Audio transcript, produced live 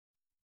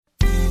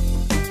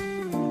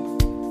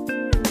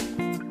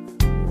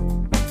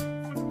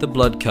The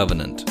Blood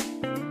Covenant.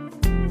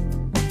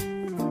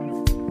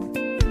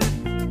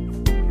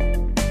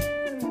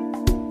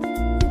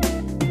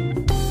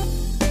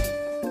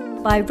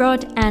 By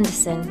Rod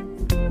Anderson.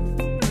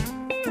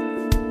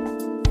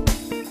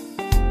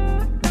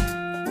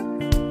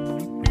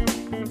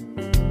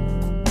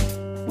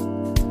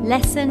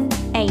 Lesson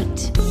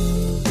 8.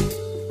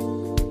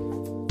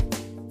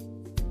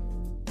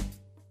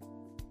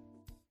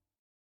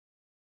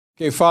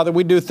 Okay, Father,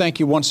 we do thank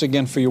you once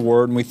again for your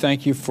word, and we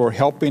thank you for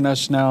helping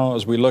us now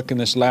as we look in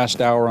this last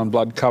hour on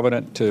Blood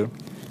Covenant to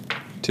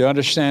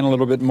understand a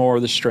little bit more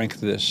of the strength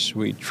of this.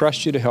 We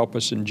trust you to help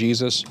us in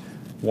Jesus'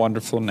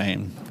 wonderful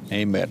name.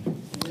 Amen.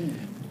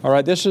 All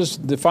right, this is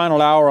the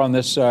final hour on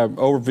this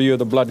overview of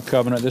the Blood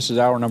Covenant. This is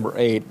hour number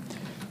 8.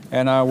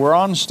 And we're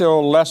on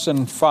still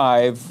lesson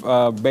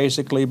 5,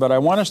 basically, but I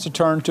want us to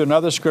turn to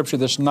another scripture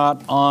that's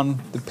not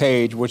on the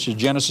page, which is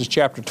Genesis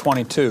chapter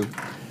 22.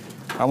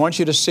 I want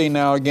you to see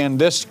now again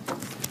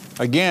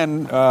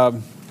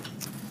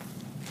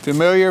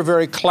familiar,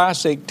 very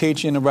classic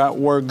teaching about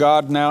where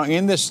God now,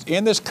 in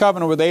this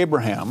covenant with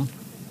Abraham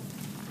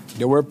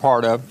that we're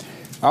part of,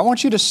 I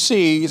want you to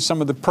see some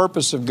of the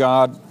purpose of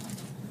God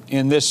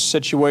in this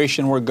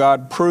situation where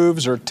God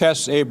proves or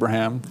tests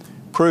Abraham,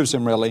 proves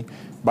him really,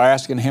 by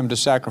asking him to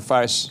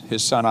sacrifice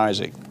his son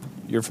Isaac.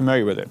 You're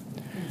familiar with it.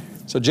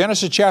 So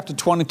Genesis chapter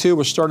 22,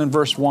 we'll start in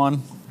verse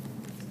 1.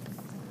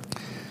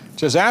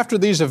 It says, after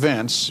these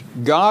events,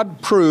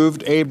 God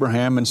proved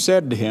Abraham and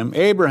said to him,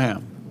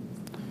 Abraham.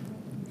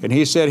 And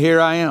he said, here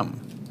I am.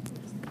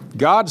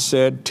 God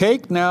said,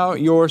 take now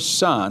your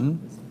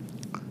son,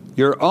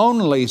 your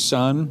only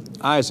son,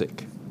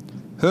 Isaac,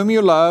 whom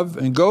you love,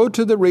 and go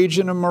to the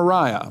region of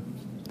Moriah,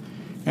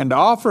 and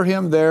offer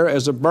him there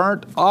as a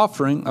burnt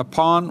offering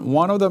upon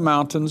one of the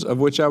mountains of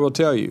which I will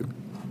tell you.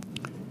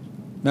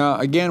 Now,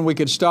 again, we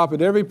could stop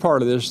at every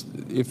part of this.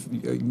 If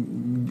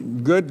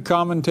good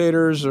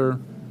commentators or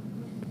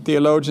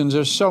theologians,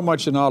 there's so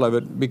much in all of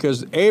it,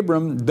 because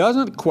Abram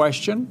doesn't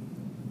question,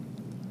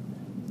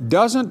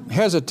 doesn't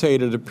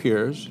hesitate, it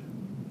appears,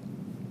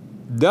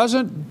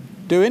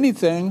 doesn't do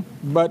anything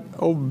but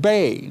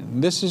obey.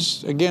 This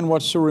is, again,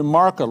 what's so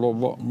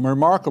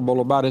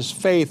remarkable about his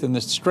faith and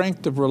the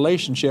strength of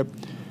relationship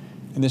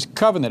and this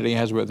covenant he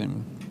has with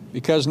him.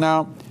 Because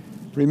now,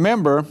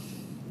 remember,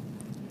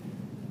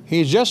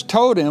 he's just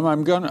told him,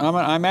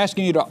 I'm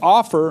asking you to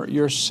offer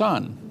your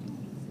son,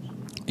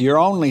 your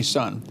only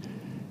son.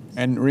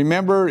 And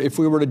remember, if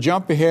we were to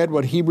jump ahead,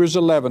 what Hebrews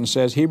 11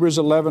 says, Hebrews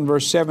 11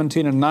 verse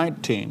 17 and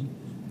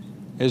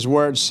 19 is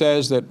where it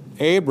says that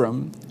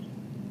Abram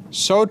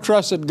so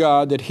trusted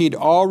God that he'd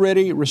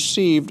already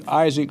received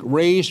Isaac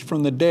raised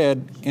from the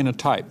dead in a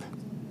type.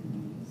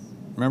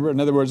 Remember, in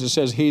other words, it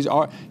says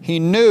he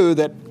knew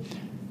that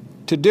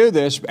to do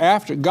this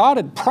after God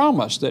had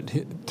promised that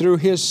through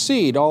his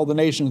seed all the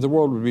nations of the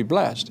world would be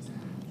blessed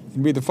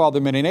and be the father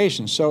of many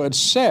nations. So it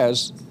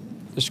says,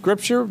 the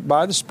scripture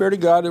by the Spirit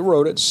of God that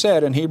wrote it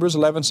said in Hebrews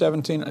 11,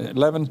 17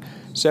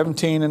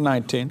 and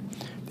 19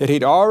 that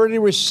he'd already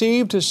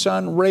received his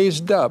son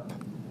raised up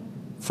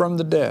from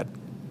the dead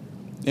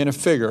in a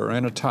figure or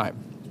in a type.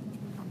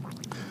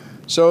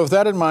 So with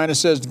that in mind, it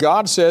says,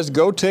 God says,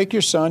 go take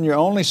your son, your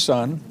only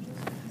son,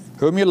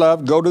 whom you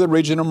love, go to the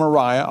region of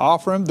Moriah,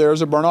 offer him there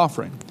as a burnt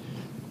offering.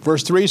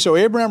 Verse 3, so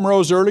Abraham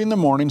rose early in the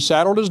morning,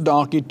 saddled his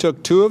donkey,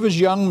 took 2 of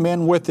his young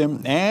men with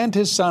him and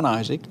his son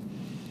Isaac,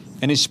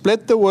 and he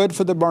split the wood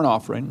for the burnt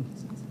offering,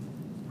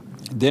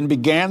 then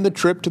began the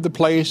trip to the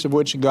place of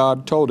which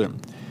God told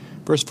him.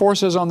 Verse 4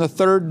 says, on the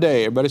 3rd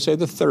day, everybody say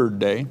the 3rd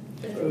day.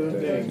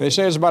 They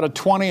say it's about a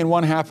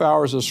 20.5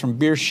 hours. It's from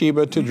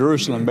Beersheba to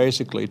Jerusalem,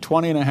 basically.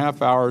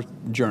 20.5 hour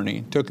journey.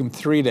 It took him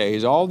 3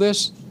 days. All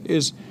this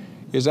is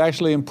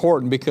actually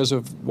important because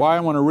of why I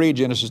want to read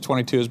Genesis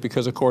 22 is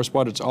because, of course,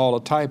 what it's all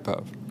a type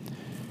of.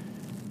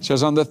 It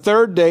says, on the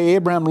 3rd day,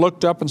 Abraham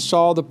looked up and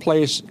saw the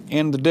place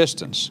in the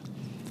distance.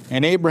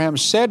 And Abraham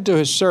said to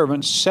his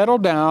servants, settle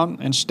down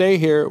and stay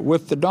here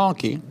with the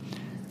donkey.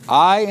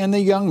 I and the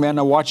young man,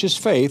 now watch his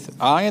faith,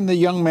 I and the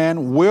young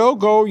man will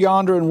go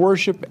yonder and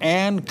worship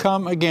and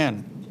come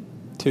again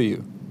to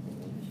you.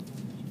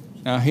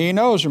 Now he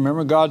knows,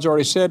 remember, God's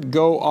already said,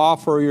 go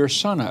offer your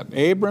son up.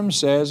 Abram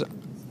says,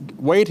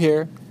 wait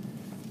here,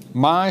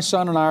 my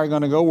son and I are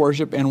going to go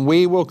worship and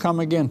we will come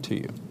again to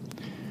you.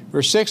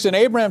 Verse 6, and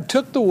Abraham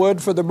took the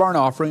wood for the burnt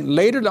offering,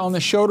 laid it on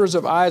the shoulders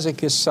of Isaac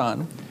his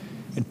son,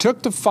 and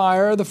took the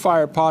fire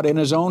pot in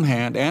his own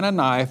hand and a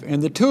knife,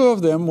 and the 2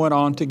 of them went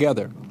on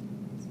together.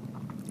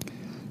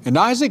 And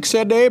Isaac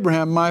said to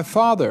Abraham, my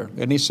father.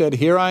 And he said,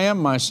 here I am,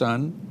 my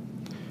son.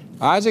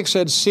 Isaac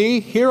said, see,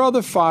 here are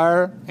the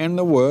fire and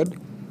the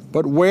wood,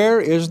 but where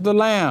is the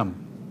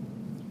lamb?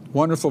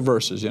 Wonderful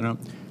verses, you know.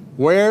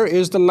 Where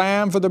is the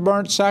lamb for the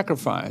burnt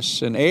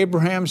sacrifice? And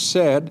Abraham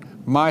said,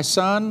 my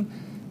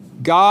son,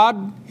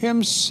 God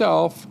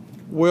himself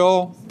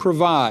will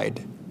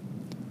provide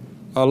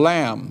a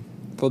lamb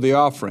for the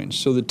offerings.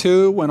 So the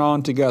 2 went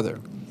on together.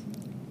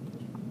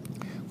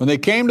 When they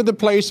came to the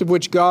place of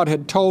which God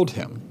had told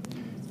him,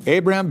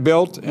 Abraham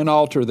built an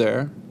altar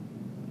there,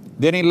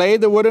 Then he laid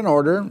the wood in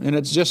order, and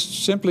it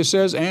just simply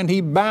says, and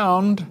he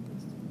bound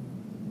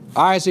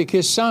Isaac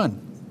his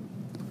son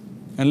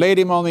and laid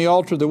him on the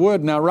altar of the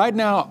wood. Now, right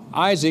now,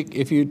 Isaac,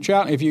 if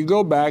you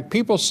go back,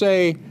 people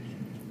say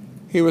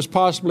he was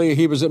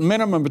at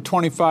minimum of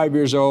 25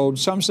 years old.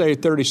 Some say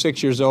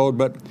 36 years old,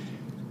 but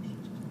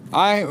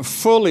I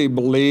fully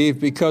believe,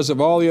 because of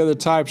all the other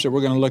types that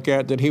we're going to look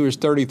at, that he was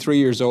 33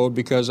 years old,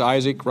 because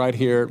Isaac right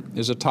here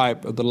is a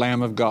type of the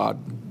Lamb of God.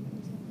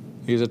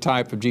 He's a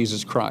type of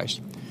Jesus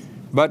Christ.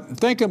 But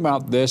think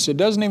about this. It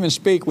doesn't even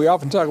speak. We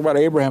often talk about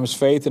Abraham's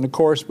faith, and of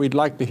course we'd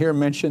like to hear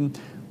mentioned,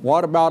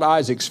 what about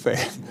Isaac's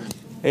faith?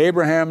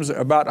 Abraham's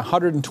about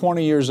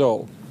 120 years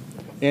old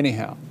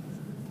anyhow.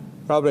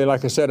 Probably,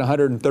 like I said,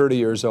 130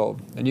 years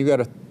old. And you got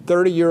a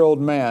 30-year-old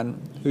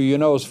man who you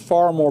know is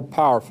far more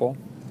powerful.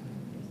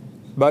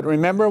 But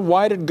remember,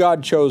 why did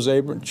God choose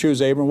Abram?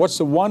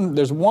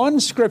 There's one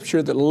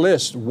scripture that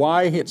lists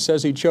why it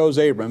says he chose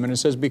Abram, and it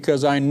says,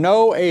 because I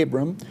know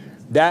Abram,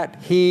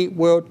 that he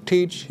will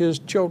teach his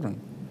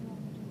children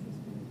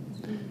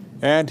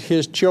and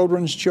his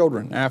children's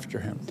children after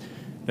him.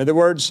 In other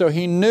words, so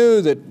he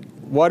knew that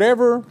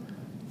whatever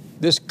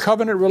this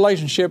covenant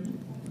relationship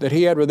that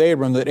he had with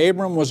Abram, that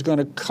Abram was going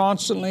to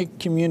constantly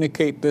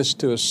communicate this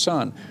to his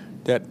son,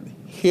 that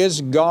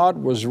his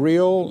God was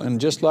real, and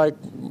just like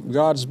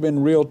God's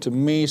been real to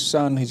me,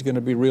 son, he's going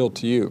to be real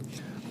to you.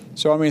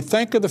 So, I mean,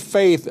 think of the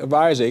faith of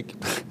Isaac.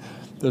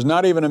 There's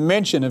not even a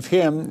mention of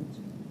him.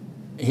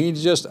 He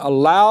just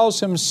allows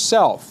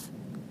himself.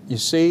 You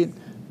see,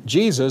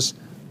 Jesus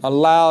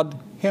allowed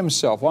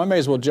himself. Well, I may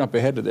as well jump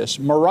ahead to this.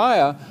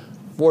 Moriah,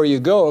 where you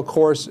go, of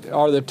course,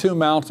 are the two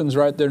mountains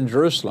right there in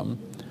Jerusalem.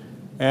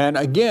 And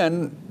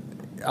again,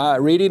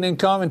 reading in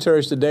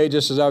commentaries today,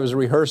 just as I was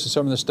rehearsing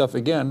some of this stuff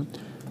again,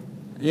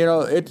 you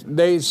know,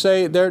 they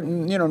say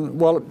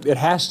well, it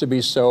has to be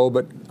so,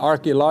 but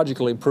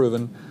archaeologically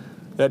proven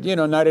that,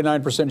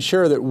 99%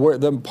 sure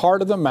that the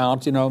part of the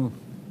mount,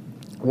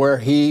 where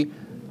he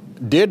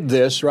did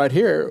this right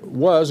here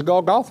was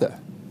Golgotha.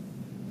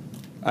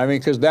 I mean,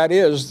 because that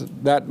is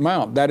that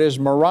mount, that is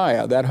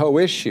Moriah, that whole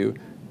issue,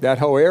 that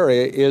whole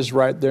area is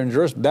right there in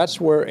Jerusalem.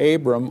 That's where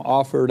Abram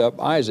offered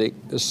up Isaac,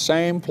 the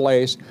same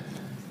place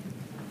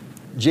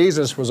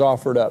Jesus was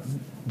offered up.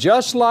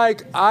 Just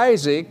like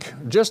Isaac,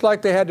 just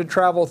like they had to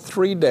travel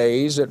 3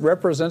 days, it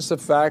represents the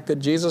fact that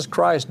Jesus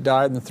Christ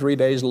died, and 3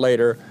 days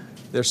later,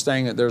 there's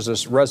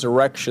this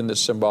resurrection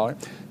that's symbolic.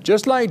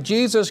 Just like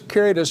Jesus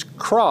carried his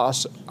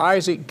cross,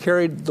 Isaac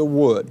carried the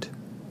wood.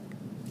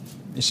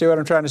 You see what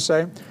I'm trying to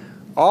say?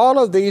 All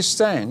of these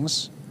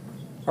things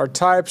are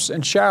types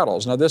and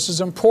shadows. Now, this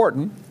is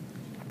important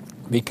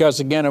because,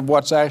 again, of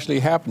what's actually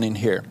happening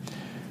here.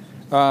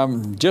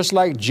 Just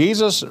like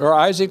Jesus or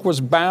Isaac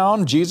was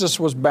bound, Jesus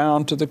was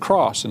bound to the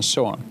cross, and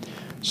so on.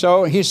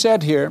 So he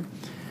said here,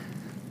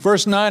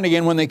 verse 9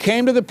 again, when they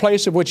came to the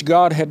place of which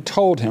God had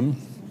told him,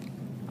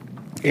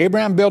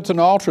 Abraham built an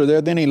altar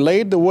there. Then he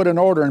laid the wood in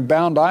order and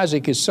bound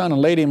Isaac his son and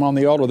laid him on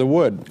the altar of the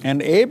wood.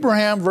 And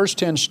Abraham, verse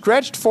 10,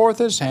 stretched forth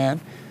his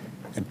hand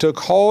and took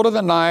hold of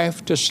the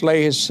knife to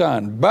slay his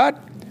son. But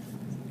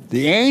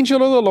the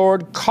angel of the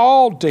Lord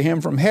called to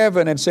him from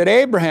heaven and said,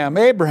 Abraham,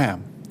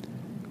 Abraham.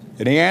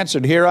 And he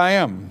answered, here I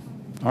am.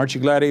 Aren't you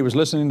glad he was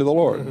listening to the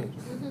Lord?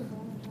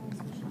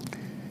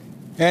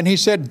 And he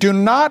said, do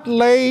not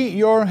lay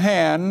your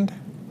hand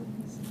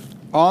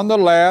on the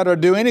lad or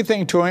do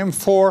anything to him,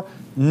 for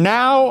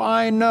now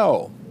I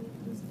know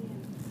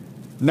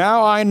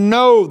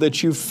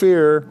that you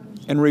fear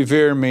and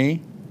revere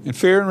me, and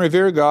fear and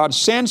revere God,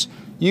 since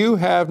you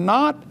have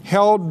not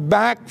held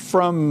back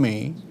from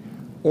me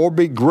or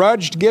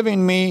begrudged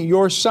giving me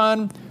your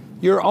son,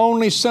 your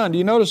only son. Do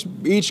you notice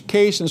each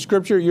case in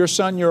Scripture, your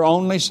son, your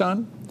only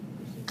son?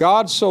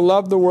 God so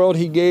loved the world,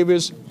 he gave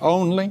his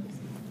only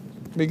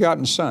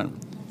begotten son.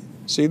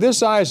 See,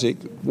 this Isaac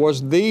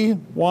was the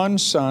one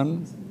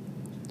son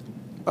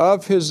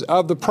of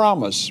the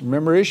promise.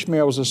 Remember,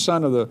 Ishmael was a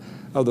son of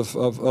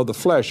the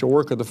flesh, a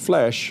work of the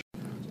flesh.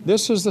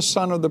 This is the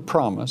son of the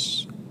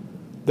promise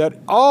that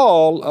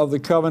all of the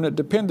covenant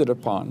depended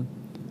upon.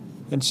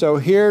 And so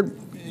here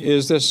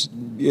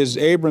is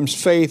Abram's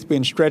faith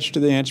being stretched to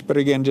the inch, but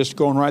again, just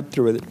going right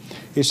through with it.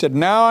 He said,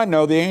 now I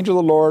know, the angel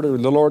of the Lord, or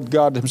the Lord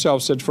God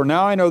himself said, for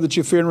now I know that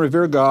you fear and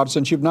revere God,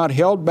 since you've not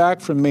held back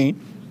from me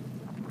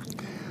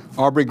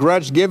or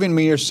begrudged giving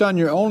me your son,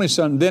 your only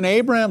son. Then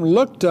Abraham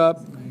looked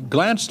up,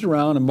 glanced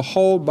around, and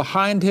behold,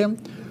 behind him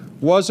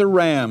was a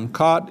ram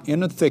caught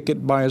in a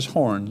thicket by his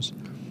horns.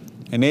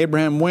 And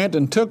Abraham went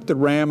and took the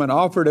ram and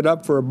offered it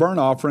up for a burnt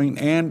offering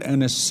and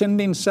an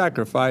ascending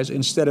sacrifice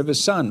instead of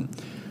his son.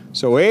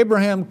 So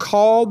Abraham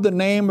called the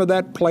name of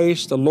that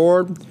place, the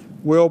Lord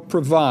will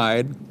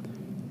provide.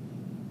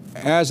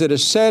 As it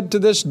is said to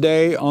this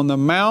day, on the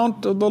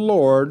mount of the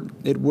Lord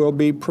it will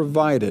be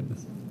provided.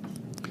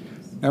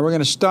 Now we're going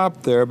to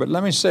stop there, but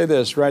let me say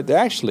this, right?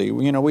 Actually,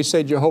 we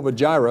say Jehovah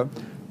Jireh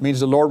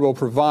means the Lord will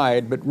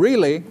provide, but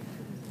really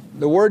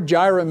the word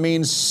Jireh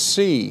means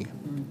see.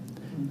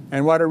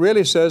 And what it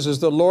really says is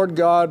the Lord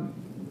God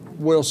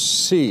will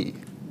see.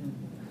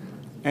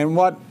 And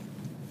what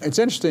it's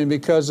interesting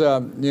because,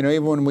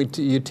 even when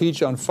you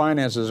teach on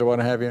finances or what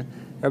have you,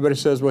 everybody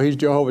says, well, He's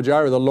Jehovah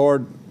Jireh, the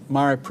Lord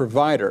my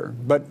provider.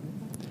 But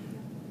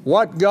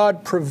what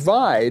God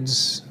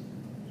provides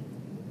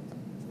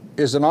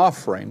is an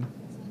offering,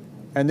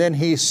 and then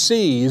He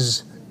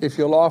sees if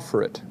you'll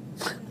offer it.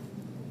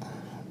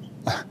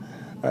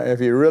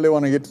 If you really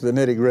want to get to the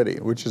nitty-gritty,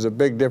 which is a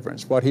big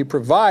difference. What He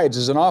provides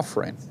is an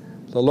offering.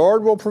 The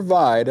Lord will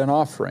provide an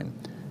offering,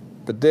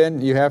 but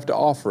then you have to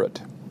offer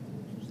it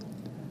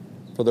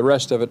for the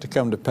rest of it to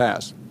come to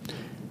pass.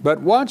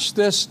 But watch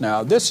this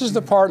now. This is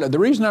the part, the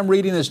reason I'm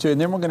reading this to you, and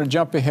then we're going to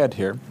jump ahead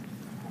here.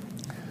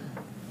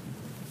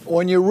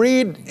 When you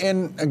read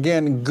in,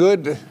 again,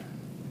 good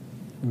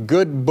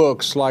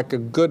books like a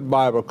good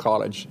Bible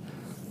college,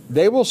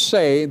 they will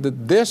say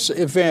that this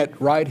event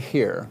right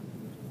here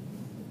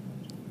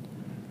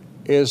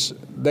is,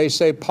 they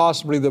say,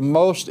 possibly the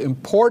most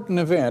important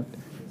event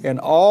in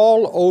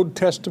all Old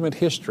Testament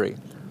history.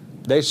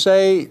 They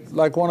say,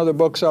 like one of the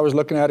books I was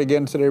looking at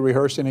again today,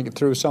 rehearsing it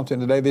through something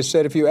today, they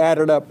said if you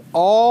added up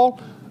all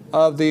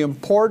of the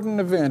important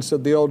events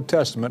of the Old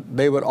Testament,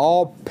 they would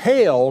all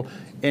pale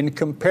in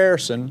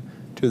comparison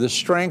to the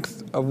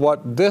strength of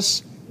what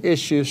this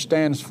issue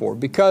stands for.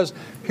 Because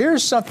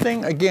here's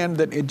something, again,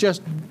 that it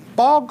just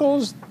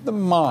boggles the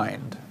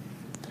mind.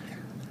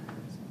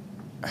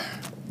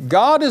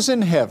 God is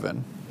in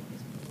heaven.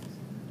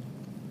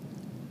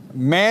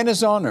 Man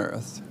is on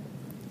earth.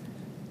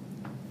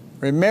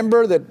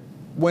 Remember that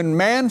when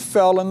man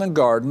fell in the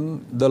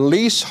garden, the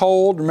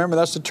leasehold, remember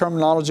that's the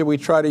terminology we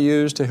try to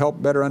use to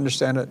help better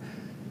understand it,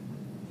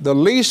 the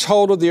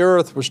leasehold of the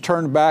earth was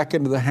turned back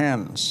into the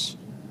hands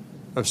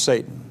of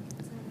Satan.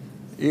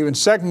 Even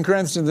 2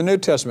 Corinthians in the New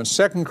Testament,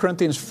 2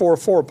 Corinthians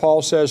 4:4,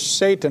 Paul says,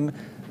 Satan,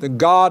 the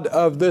god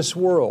of this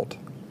world,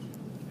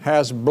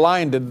 has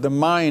blinded the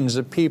minds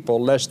of people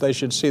lest they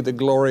should see the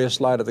glorious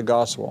light of the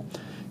gospel.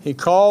 He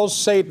calls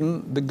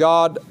Satan the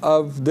god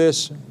of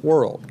this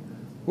world.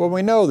 Well,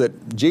 we know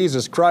that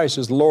Jesus Christ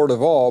is Lord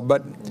of all,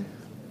 but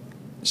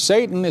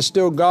Satan is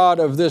still God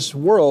of this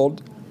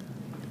world,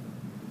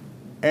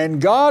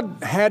 and God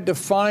had to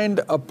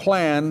find a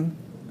plan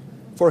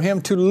for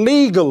him to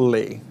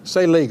legally,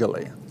 say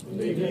legally.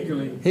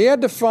 Legally. He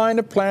had to find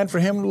a plan for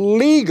him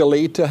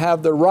legally to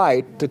have the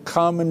right to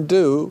come and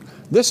do.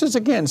 This is,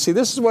 again, see,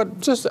 this is what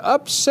just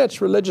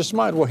upsets religious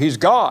mind. Well, He's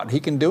God. He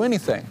can do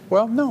anything.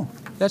 Well, no,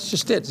 that's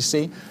just it. You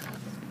see,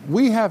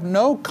 we have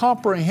no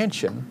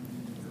comprehension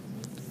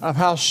of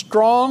how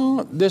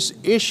strong this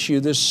issue,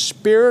 this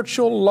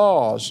spiritual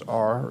laws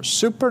are,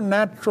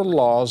 supernatural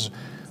laws.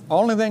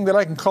 Only thing that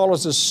I can call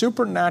is a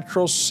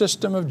supernatural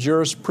system of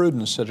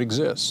jurisprudence that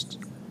exists.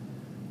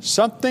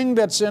 Something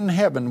that's in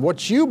heaven.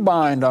 What you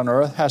bind on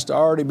earth has to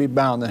already be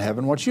bound in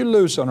heaven. What you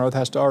loose on earth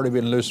has to already be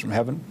loosed from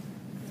heaven.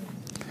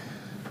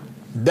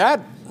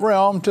 That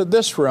realm to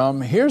this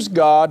realm, here's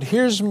God,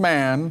 here's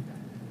man.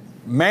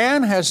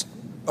 Man has,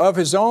 of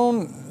his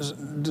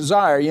own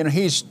desire,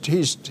 he's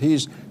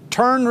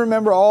turned,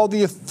 remember, all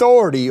the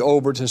authority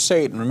over to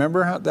Satan.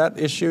 Remember how that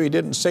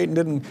issue? Satan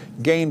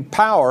didn't gain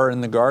power in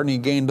the garden, he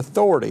gained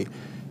authority.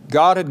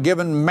 God had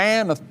given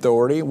man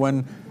authority.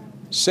 When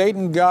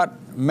Satan got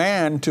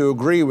man to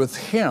agree with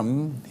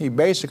him, he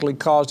basically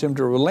caused him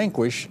to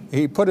relinquish.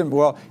 He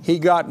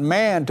got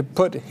man to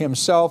put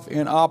himself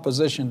in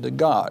opposition to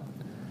God,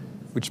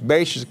 which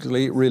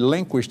basically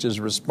relinquished his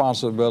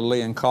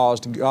responsibility and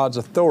caused God's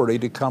authority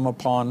to come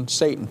upon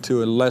Satan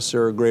to a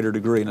lesser or greater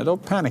degree. Now,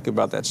 don't panic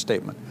about that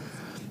statement.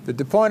 But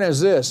the point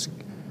is this: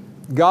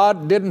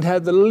 God didn't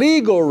have the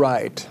legal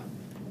right.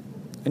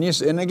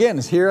 And again,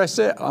 here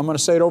I'm going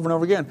to say it over and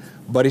over again,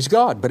 but He's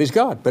God, but He's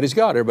God, but He's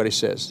God, everybody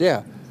says.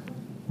 Yeah.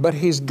 But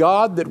He's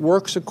God that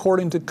works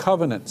according to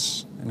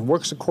covenants and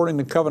works according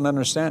to covenant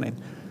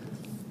understanding.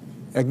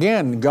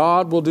 Again,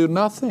 God will do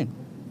nothing.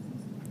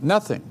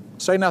 Nothing.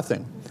 Say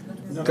nothing.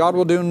 God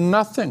will do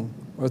nothing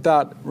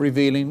without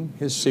revealing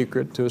His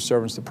secret to His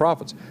servants, the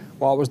prophets.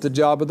 What was the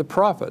job of the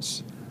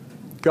prophets?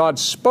 God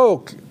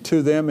spoke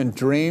to them in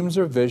dreams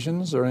or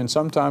visions, or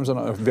sometimes,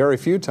 very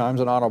few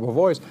times, an audible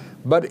voice.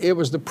 But it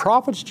was the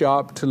prophet's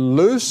job to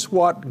loose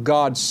what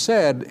God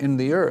said in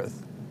the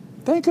earth.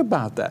 Think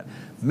about that.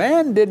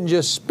 Man didn't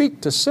just speak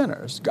to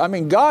sinners.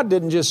 God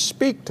didn't just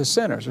speak to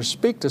sinners or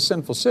speak to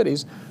sinful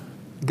cities.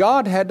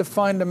 God had to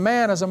find a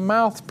man as a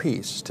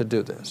mouthpiece to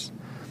do this.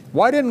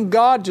 Why didn't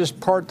God just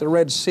part the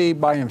Red Sea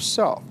by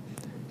Himself?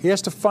 He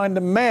has to find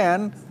a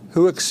man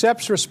who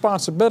accepts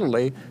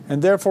responsibility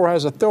and therefore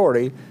has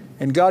authority,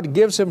 and God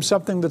gives him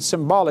something that's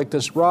symbolic,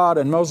 this rod,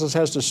 and Moses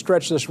has to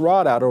stretch this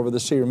rod out over the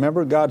sea.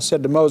 Remember, God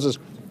said to Moses,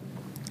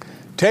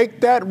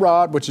 take that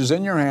rod which is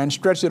in your hand,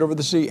 stretch it over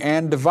the sea,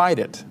 and divide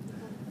it.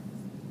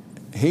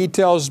 He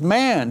tells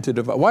man to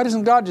divide. Why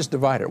doesn't God just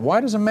divide it? Why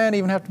does a man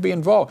even have to be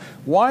involved?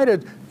 Why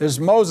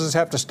does Moses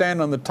have to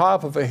stand on the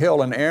top of a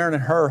hill and Aaron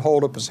and Hur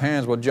hold up his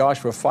hands while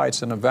Joshua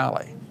fights in a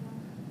valley?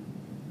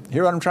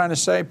 Hear what I'm trying to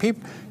say?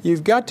 People,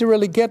 you've got to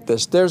really get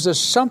this. There's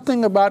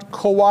something about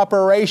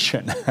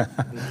cooperation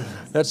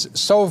that's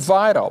so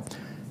vital.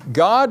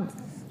 God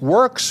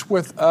works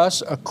with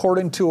us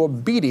according to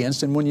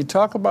obedience. And when you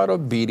talk about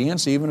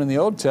obedience, even in the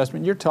Old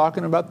Testament, you're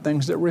talking about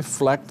things that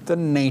reflect the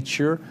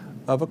nature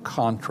of a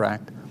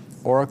contract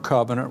or a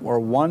covenant, where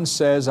one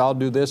says, I'll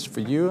do this for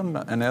you,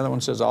 and the other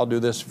one says, I'll do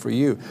this for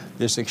you.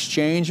 This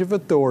exchange of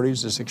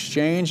authorities, this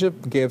exchange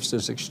of gifts,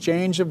 this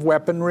exchange of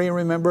weaponry,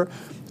 remember,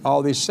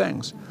 all these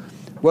things.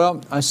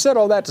 Well, I said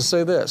all that to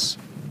say this.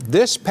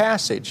 This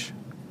passage,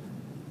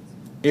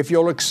 if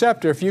you'll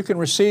accept it, if you can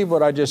receive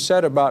what I just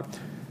said about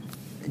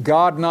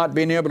God not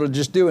being able to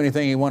just do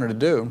anything He wanted to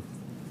do,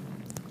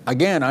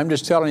 again, I'm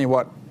just telling you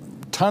what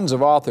tons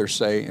of authors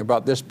say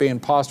about this being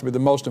possibly the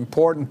most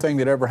important thing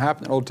that ever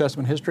happened in Old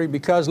Testament history,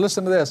 because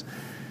listen to this.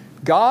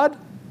 God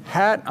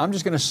had, I'm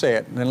just going to say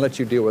it and then let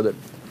you deal with it.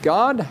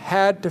 God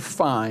had to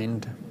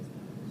find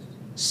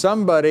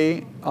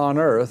somebody on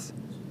earth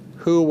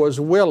who was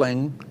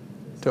willing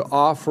to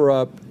offer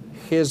up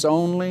His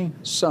only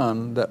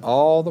Son, that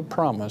all the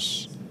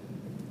promise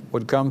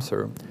would come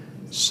through,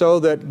 so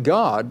that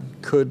God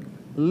could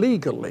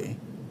legally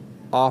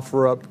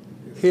offer up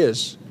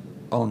His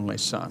only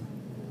Son.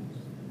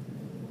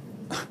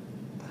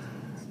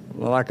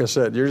 Like I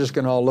said, you're just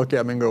going to all look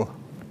at me and go.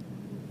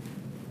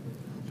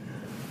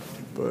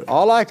 But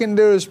all I can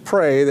do is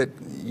pray that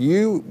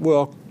you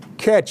will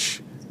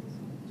catch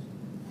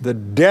the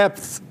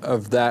depth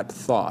of that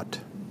thought.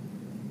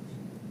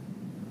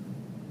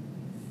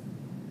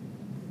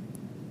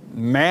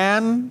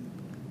 Man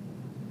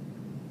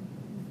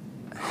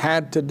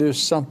had to do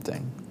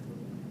something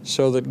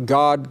so that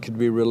God could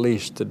be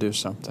released to do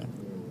something.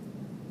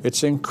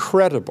 It's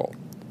incredible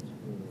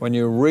when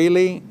you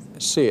really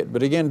see it.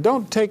 But again,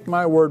 don't take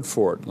my word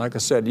for it. Like I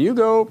said, you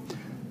go,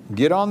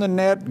 get on the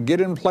net, get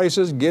in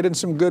places, get in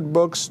some good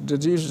books,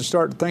 you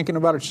start thinking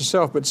about it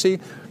yourself. But see,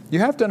 you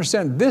have to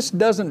understand, this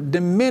doesn't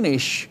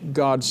diminish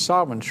God's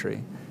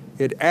sovereignty.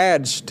 It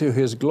adds to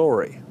His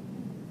glory.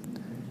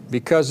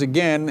 Because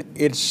again,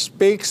 it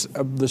speaks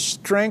of the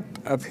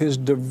strength of His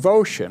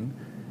devotion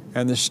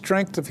and the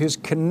strength of His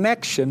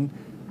connection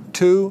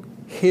to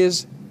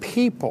His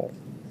people.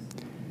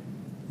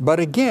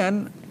 But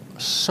again,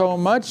 so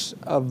much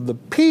of the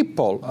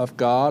people of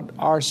God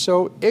are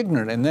so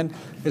ignorant. And then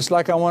it's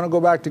like I want to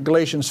go back to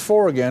Galatians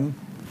 4 again.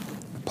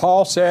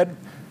 Paul said,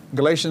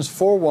 Galatians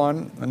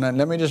 4:1, and then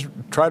let me just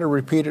try to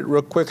repeat it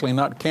real quickly,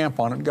 not camp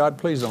on it. God,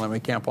 please don't let me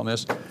camp on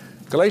this.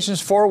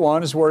 Galatians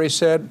 4:1 is where he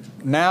said,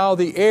 now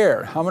the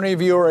heir. How many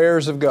of you are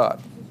heirs of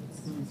God?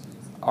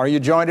 Are you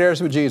joint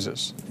heirs with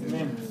Jesus?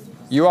 Amen.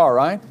 You are,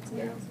 right?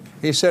 Yeah.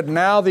 He said,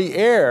 now the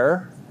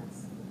heir,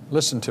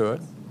 listen to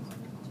it,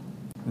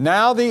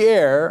 now the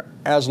heir,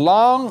 as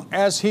long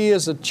as he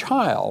is a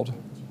child,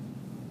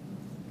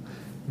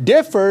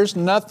 differs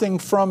nothing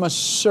from a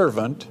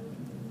servant,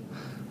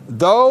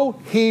 though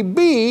he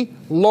be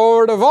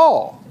Lord of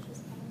all.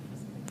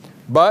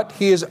 But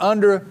he is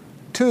under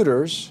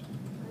tutors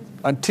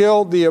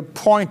until the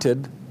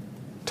appointed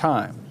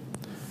time.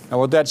 Now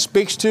what that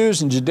speaks to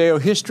is in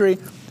Judeo-history,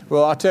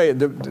 well, I'll tell you,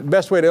 the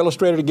best way to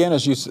illustrate it again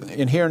is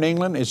here in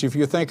England is if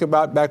you think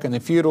about back in the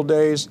feudal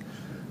days,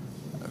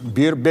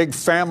 big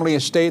family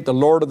estate, the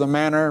lord of the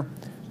manor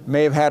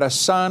may have had a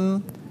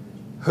son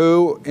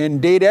who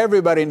indeed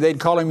everybody,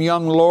 they'd call him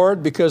young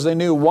lord because they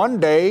knew one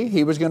day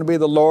he was going to be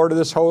the lord of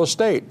this whole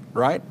estate,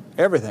 right?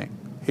 Everything.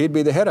 He'd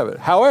be the head of it.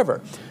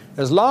 However,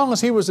 as long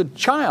as he was a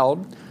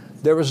child,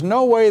 there was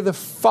no way the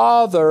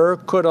father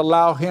could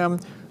allow him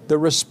the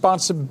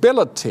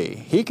responsibility.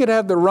 He could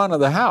have the run of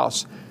the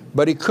house,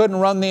 but he couldn't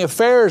run the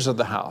affairs of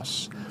the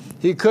house.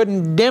 He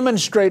couldn't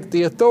demonstrate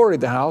the authority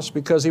of the house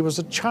because he was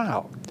a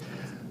child.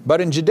 But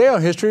in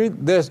Judeo history,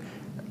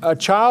 a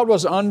child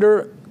was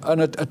under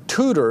a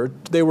tutor.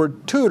 They were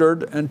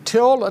tutored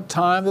until a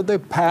time that they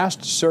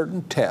passed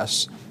certain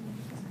tests.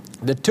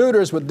 The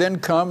tutors would then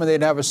come and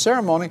they'd have a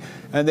ceremony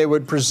and they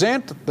would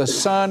present the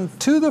son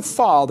to the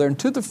father and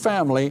to the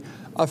family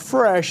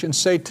afresh and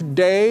say,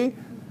 today,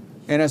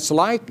 and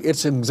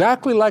it's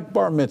exactly like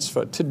bar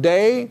mitzvah,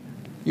 today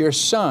your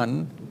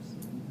son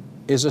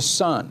is a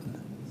son.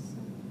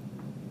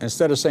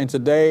 Instead of saying,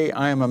 today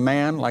I am a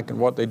man, like in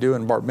what they do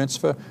in bar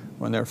mitzvah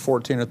when they're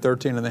 14 or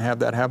 13 and they have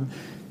that happen.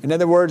 In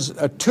other words,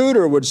 a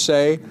tutor would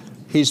say,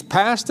 he's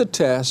passed the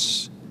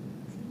tests,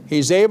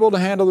 he's able to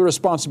handle the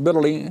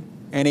responsibility,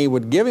 and he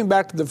would give him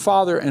back to the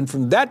father, and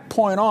from that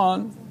point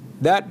on,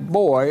 that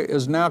boy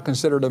is now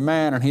considered a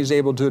man and he's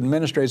able to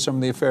administrate some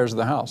of the affairs of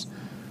the house.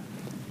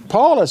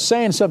 Paul is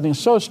saying something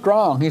so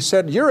strong. He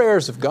said, you're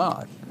heirs of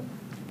God.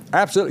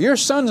 Absolutely. You're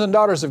sons and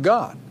daughters of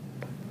God.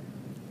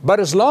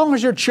 But as long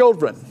as you're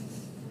children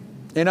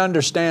in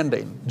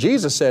understanding,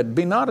 Jesus said,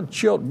 be not a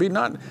child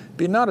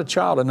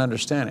in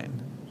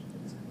understanding.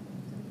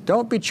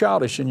 Don't be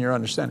childish in your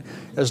understanding.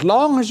 As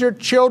long as you're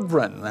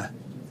children,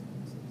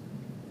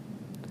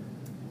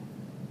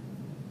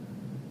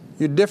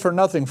 you differ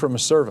nothing from a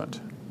servant,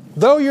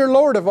 though you're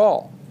Lord of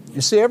all.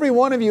 You see, every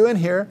one of you in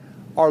here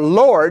are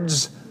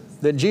lords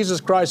that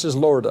Jesus Christ is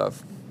Lord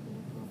of.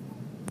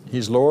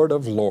 He's Lord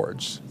of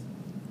lords.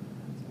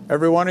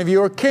 Every one of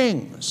you are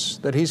kings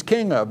that he's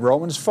king of,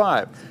 Romans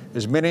 5.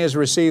 As many as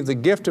receive the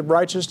gift of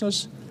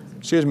righteousness,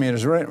 as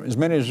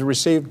many as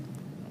receive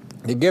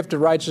the gift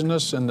of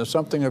righteousness and the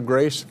something of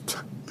grace,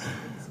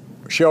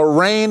 shall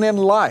reign in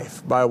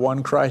life by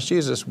one Christ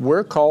Jesus.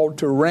 We're called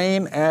to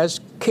reign as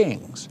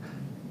kings.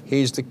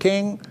 He's the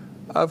King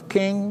of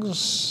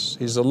kings.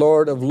 He's the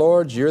Lord of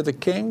lords. You're the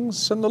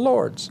kings and the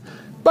lords.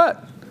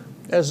 But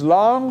as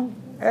long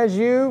as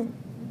you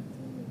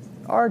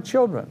are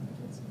children,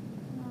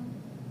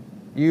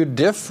 you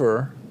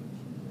differ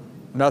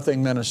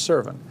nothing than a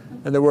servant.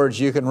 In other words,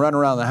 you can run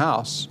around the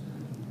house,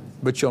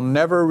 but you'll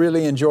never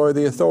really enjoy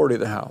the authority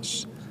of the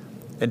house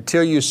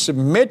until you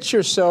submit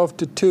yourself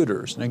to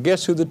tutors. Now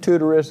guess who the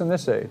tutor is in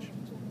this age?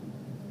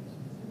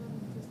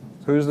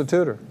 Who's the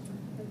tutor?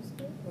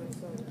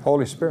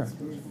 Holy Spirit.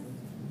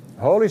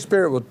 The Holy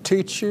Spirit will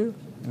teach you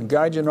and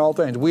guide you in all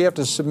things. We have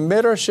to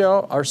submit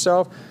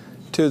ourselves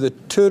to the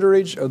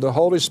tutorage of the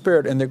Holy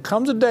Spirit. And there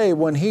comes a day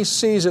when He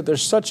sees that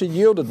there's such a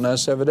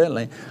yieldedness,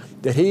 evidently,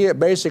 that He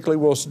basically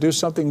will do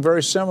something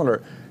very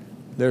similar.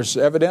 There's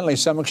evidently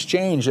some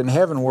exchange in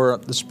heaven where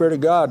the Spirit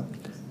of God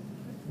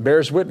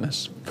bears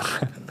witness.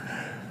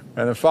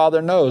 And the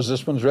Father knows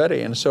this one's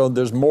ready. And so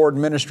there's more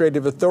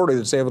administrative authority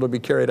that's able to be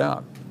carried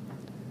out.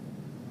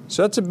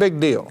 So that's a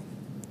big deal.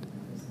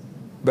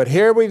 But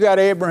here we've got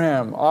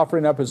Abraham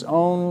offering up his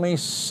only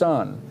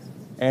son.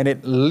 And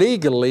it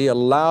legally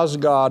allows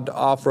God to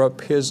offer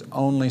up His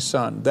only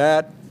son.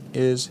 That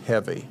is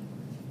heavy.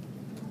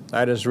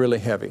 That is really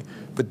heavy.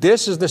 But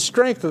this is the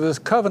strength of this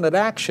covenant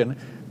action.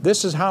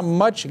 This is how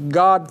much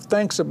God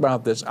thinks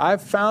about this.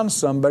 I've found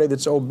somebody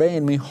that's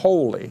obeying me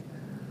wholly.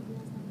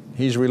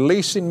 He's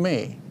releasing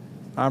me.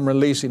 I'm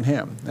releasing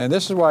him. And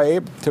this is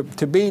why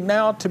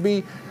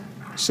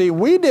see,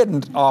 we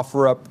didn't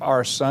offer up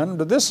our son,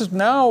 but this is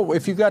now,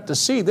 if you got to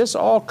see, this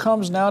all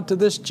comes now to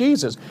this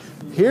Jesus.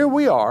 Here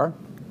we are.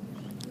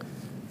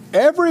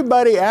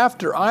 Everybody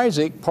after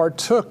Isaac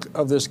partook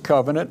of this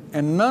covenant,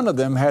 and none of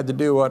them had to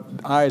do what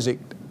Isaac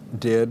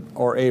did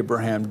or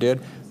Abraham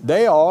did.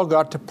 They all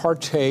got to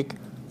partake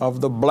of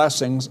the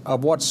blessings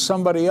of what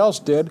somebody else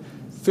did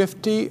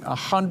 50,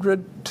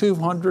 100,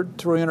 200,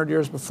 300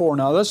 years before.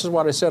 Now, this is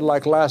what I said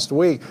like last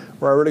week,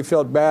 where I really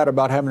felt bad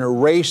about having to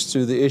race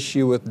through the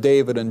issue with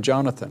David and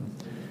Jonathan.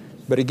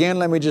 But again,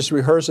 let me just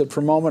rehearse it for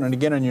a moment, and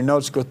again in your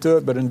notes go through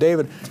it. But in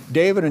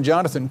David and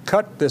Jonathan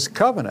cut this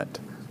covenant,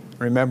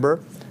 remember?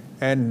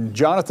 And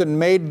Jonathan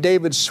made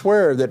David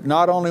swear that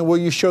not only will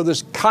you show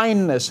this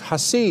kindness,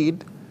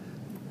 hasid,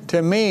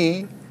 to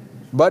me,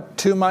 but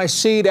to my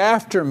seed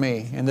after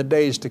me in the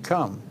days to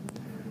come.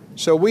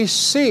 So we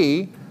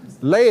see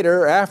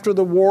later, after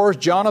the wars,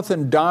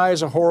 Jonathan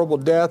dies a horrible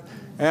death.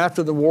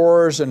 After the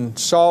wars, and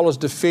Saul is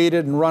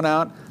defeated and run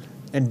out.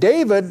 And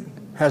David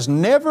has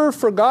never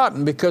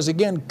forgotten, because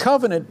again,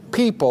 covenant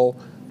people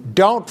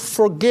don't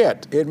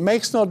forget. It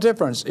makes no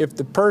difference if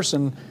the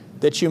person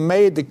that you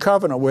made the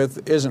covenant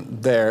with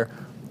isn't there.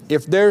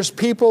 If there's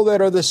people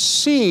that are the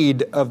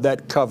seed of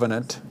that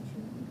covenant,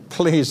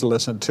 please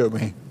listen to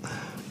me.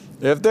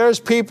 If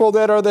there's people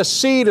that are the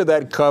seed of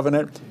that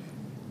covenant,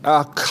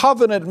 a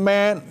covenant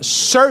man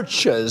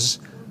searches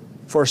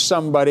for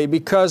somebody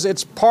because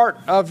it's part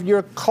of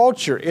your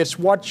culture. It's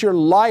what your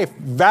life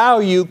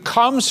value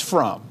comes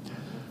from.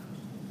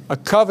 A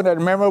covenant,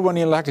 remember when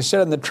you, like I said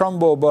in the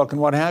Trumbull book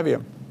and what have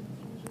you,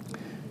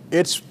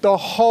 it's the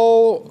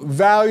whole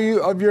value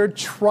of your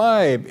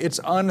tribe. It's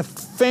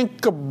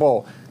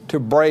unthinkable to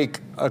break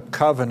a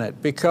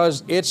covenant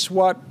because it's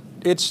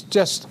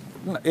just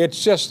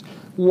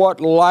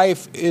what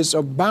life is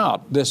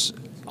about, this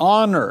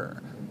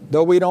honor.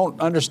 Though we don't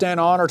understand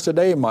honor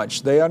today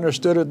much, they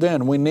understood it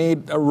then. We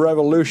need a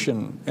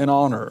revolution in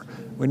honor.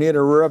 We need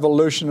a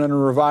revolution and a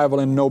revival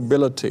in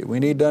nobility.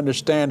 We need to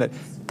understand that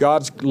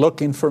God's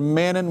looking for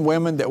men and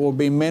women that will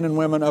be men and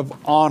women of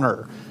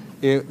honor.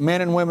 Men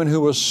and women who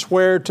will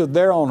swear to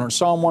their honor.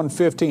 Psalm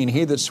 115,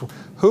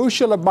 who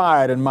shall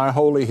abide in my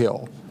holy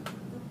hill?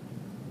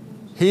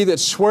 He who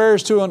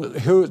swears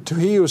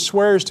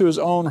to his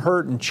own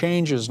hurt and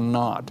changes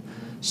not.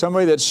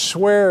 Somebody that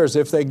swears,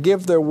 if they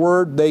give their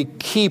word, they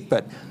keep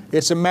it.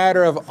 It's a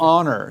matter of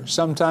honor.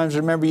 Sometimes,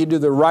 remember, you do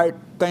the right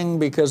thing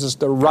because it's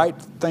the right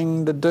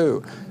thing to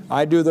do.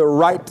 I do the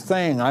right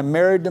thing. I'm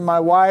married to my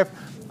wife.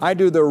 I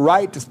do the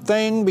right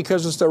thing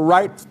because it's the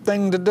right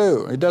thing to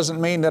do. It doesn't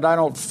mean that I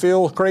don't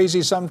feel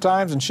crazy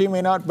sometimes, and she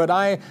may not, but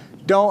I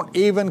don't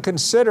even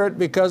consider it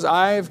because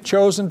I've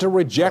chosen to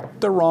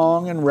reject the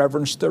wrong and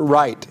reverence the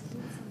right.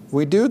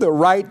 We do the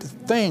right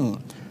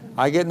thing.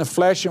 I get in the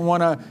flesh and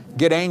want to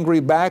get angry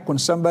back when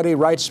somebody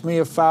writes me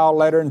a foul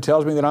letter and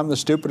tells me that I'm the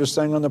stupidest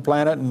thing on the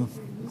planet and,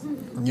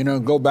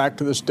 go back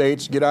to the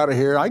States, get out of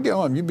here. I get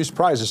on. You'd be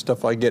surprised at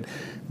stuff I get.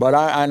 But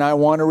I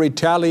want to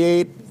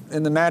retaliate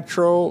in the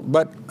natural,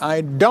 but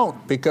I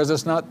don't because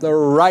it's not the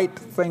right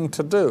thing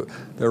to do.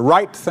 The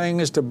right thing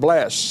is to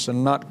bless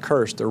and not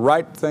curse. The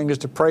right thing is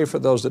to pray for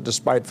those that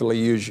despitefully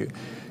use you.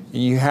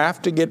 You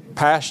have to get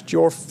past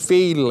your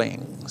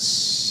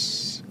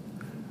feelings.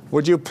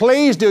 Would you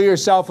please do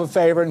yourself a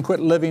favor and quit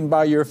living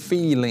by your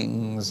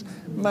feelings?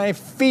 My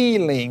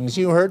feelings.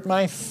 You hurt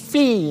my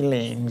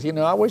feelings. You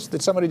know, I wish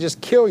that somebody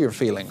just kill your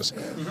feelings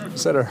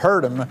instead of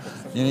hurt them.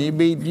 You know,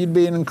 you'd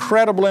be an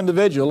incredible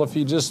individual if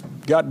you just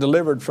got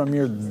delivered from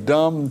your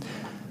dumb.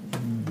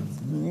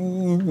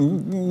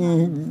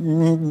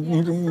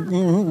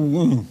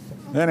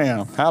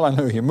 Anyhow,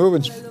 hallelujah.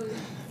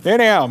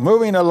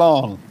 Moving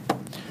along.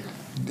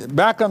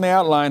 Back on the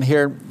outline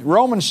here,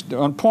 Romans,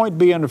 on point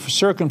B under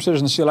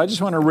circumcision seal, I just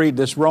want to read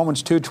this,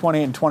 Romans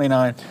 2:28 and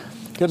 29,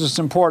 because it's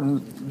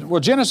important. Well,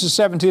 Genesis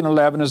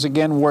 17:11 is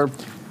again where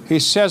he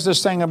says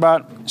this thing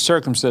about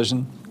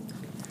circumcision.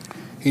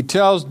 He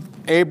tells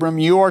Abram,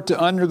 you are to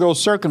undergo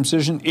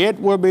circumcision. It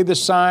will be the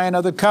sign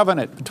of the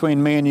covenant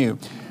between me and you.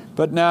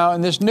 But now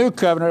in this new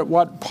covenant,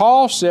 what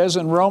Paul says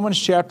in Romans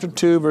chapter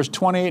 2, verse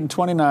 28 and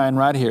 29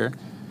 right here,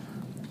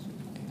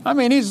 I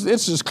mean,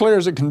 it's as clear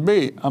as it can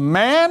be. A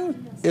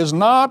man is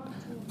not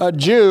a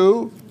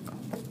Jew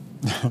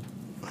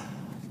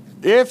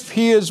if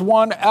he is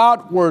one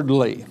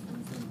outwardly,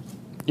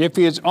 if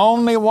he is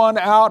only one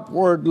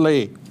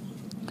outwardly,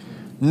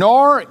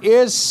 nor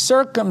is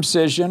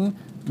circumcision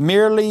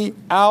merely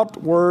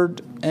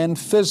outward and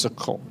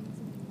physical.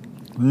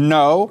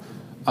 No,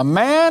 a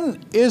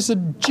man is a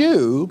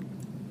Jew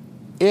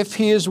if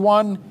he is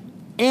one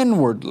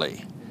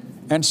inwardly,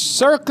 and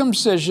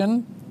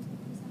circumcision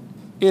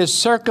is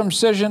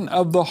circumcision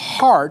of the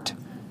heart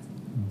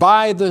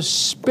by the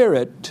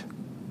Spirit,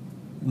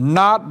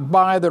 not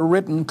by the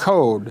written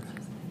code.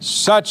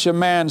 Such a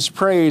man's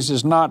praise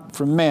is not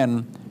from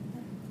men,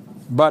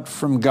 but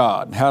from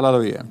God.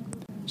 Hallelujah.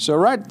 So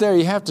right there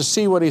you have to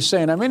see what he's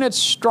saying. I mean, it's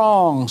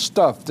strong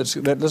stuff. This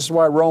is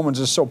why Romans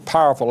is so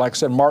powerful. Like I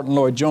said, Martin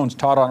Lloyd-Jones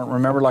taught on it.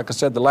 Remember, like I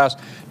said, the last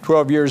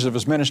 12 years of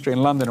his ministry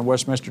in London at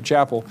Westminster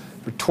Chapel,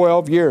 for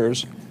 12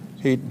 years,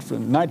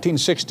 from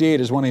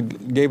 1968 is when he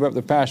gave up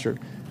the pastorate.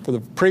 For the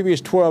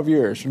previous 12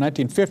 years, from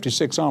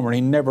 1956 onward,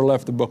 he never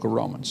left the book of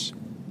Romans.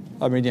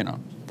 I mean, you know,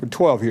 for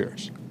 12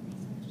 years,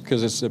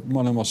 because it's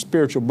one of the most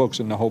spiritual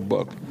books in the whole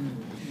book.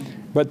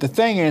 But the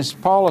thing is,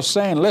 Paul is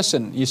saying,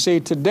 listen, you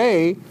see,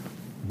 today,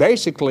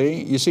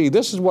 basically, you see,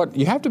 this is what,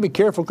 you have to be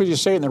careful because you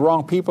say it in the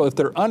wrong people. If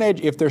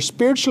they're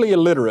spiritually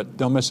illiterate,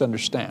 they'll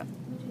misunderstand.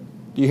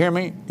 Do you hear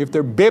me? If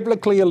they're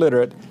biblically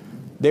illiterate,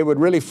 they would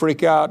really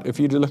freak out if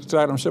you looked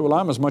at them and said, well,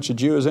 I'm as much a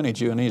Jew as any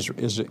Jew in Israel.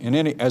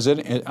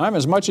 I'm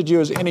as much a Jew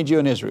as any Jew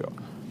in Israel.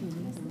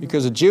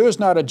 Because a Jew is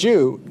not a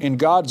Jew in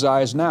God's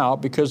eyes now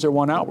because they're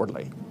one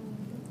outwardly.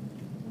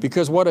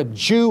 Because what a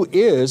Jew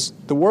is,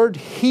 the word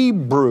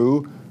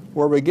Hebrew,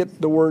 where we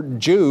get the word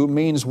Jew,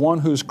 means one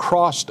who's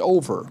crossed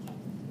over.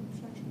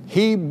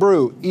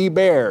 Hebrew,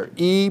 Eber,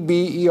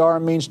 E-B-E-R,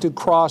 means to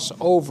cross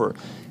over.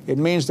 It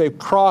means they've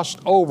crossed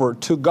over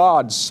to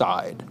God's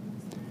side.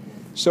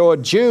 So a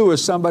Jew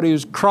is somebody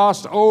who's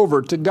crossed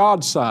over to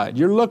God's side.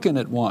 You're looking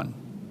at one.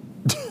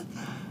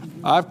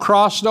 I've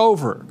crossed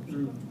over.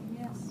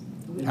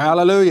 Yes.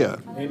 Hallelujah.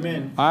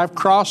 Amen. I've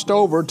crossed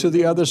over to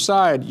the other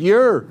side.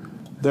 You're,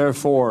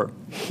 therefore,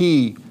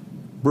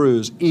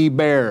 Hebrews,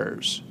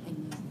 Ebers.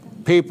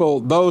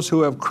 People, those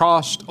who have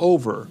crossed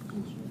over.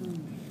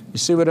 You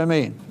see what I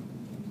mean?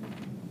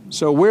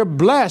 So we're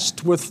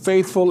blessed with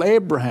faithful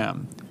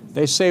Abraham.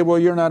 They say, well,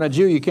 you're not a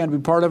Jew, you can't be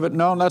part of it.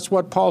 No, and that's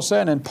what Paul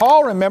said. And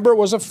Paul, remember,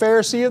 was a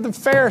Pharisee of the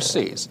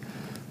Pharisees.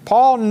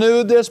 Paul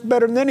knew this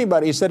better than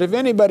anybody. He said, if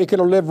anybody could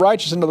have lived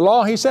righteous under the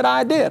law, he said,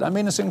 I did. I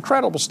mean, it's an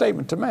incredible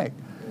statement to make.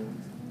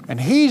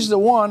 And he's the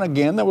one,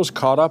 again, that was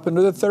caught up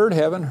into the third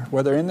heaven,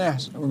 whether in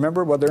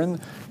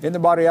the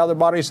body, out of the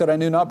body. He said, I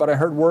knew not, but I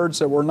heard words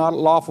that were not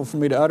lawful for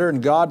me to utter.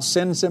 And God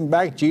sends him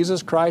back.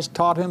 Jesus Christ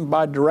taught him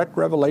by direct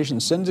revelation,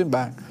 sends him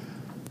back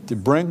to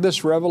bring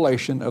this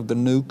revelation of the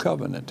new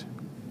covenant.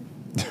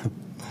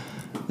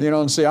 You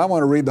know, and see, I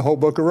want to read the whole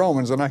book of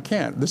Romans, and I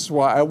can't. This is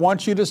why I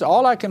want you to,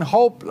 all I can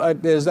hope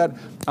is that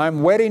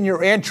I'm whetting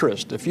your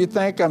interest. If you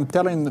think I'm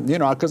telling, you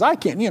know, because I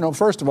can't, you know,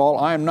 first of all,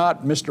 I am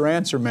not Mr.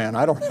 Answer Man.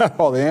 I don't have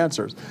all the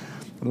answers.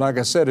 But like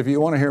I said, if you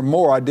want to hear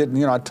more, I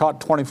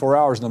taught 24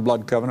 hours in the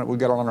blood covenant. We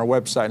got it on our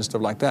website and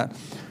stuff like that.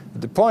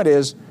 But the point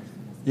is,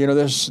 you know,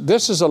 this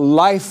is a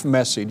life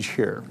message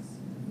here.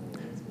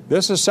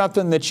 This is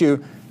something that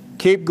you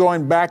keep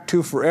going back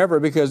to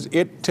forever because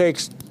it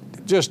takes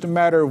just a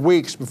matter of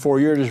weeks before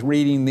you're just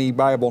reading the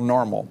Bible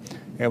normal.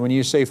 And when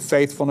you say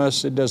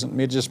faithfulness, it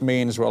just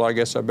means, well, I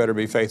guess I better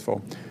be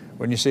faithful.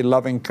 When you say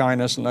loving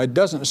kindness, it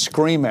doesn't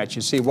scream at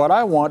you. See, what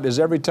I want is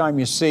every time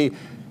you see,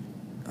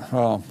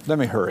 let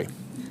me hurry.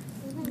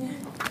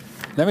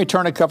 Let me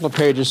turn a couple of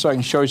pages so I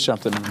can show you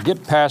something.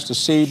 Get past the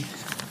seed.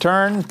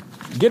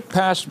 Get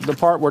past the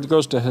part where it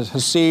goes to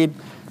Hesed.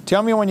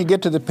 Tell me when you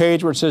get to the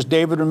page where it says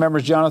David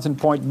remembers Jonathan,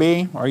 point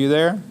B. Are you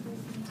there?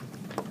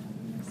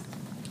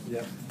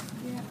 Yep.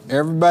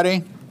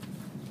 Everybody?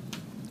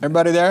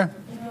 Everybody there?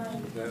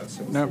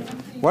 No.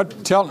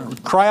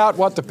 Cry out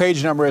what the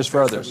page number is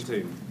for others.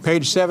 17.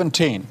 Page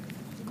 17.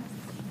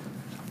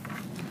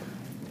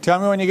 Tell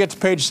me when you get to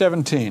page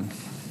 17.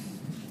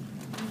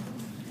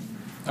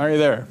 Are you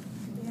there?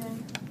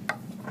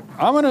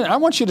 I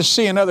want you to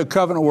see another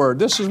covenant word.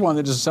 This is one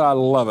that just, I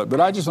love it,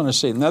 but I just want to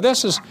see it. Now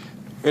this is,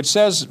 it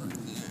says,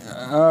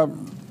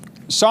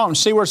 Psalm,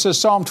 see where it says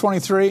Psalm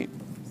 23?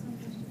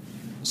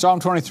 Psalm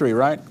 23,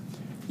 right?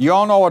 You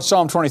all know what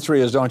Psalm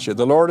 23 is, don't you?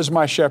 The Lord is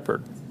my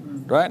shepherd,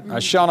 right? I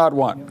shall not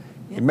want.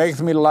 He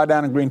maketh me to lie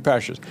down in green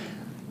pastures.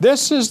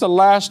 This is the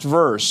last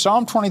verse,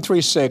 Psalm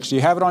 23:6. Do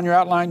you have it on your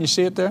outline? You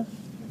see it there?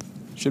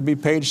 Should be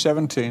page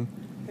 17.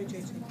 Page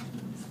 18.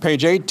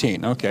 Page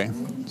 18, okay.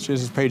 This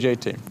is page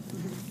 18.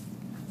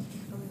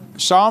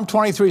 Psalm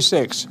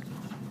 23:6.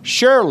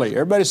 Surely,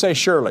 everybody say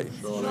surely.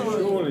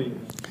 Surely.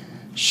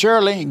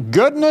 Surely,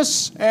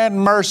 goodness and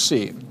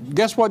mercy.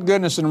 Guess what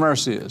goodness and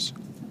mercy is?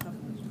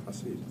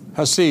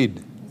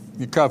 Hasid,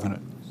 your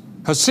covenant.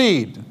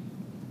 Hasid.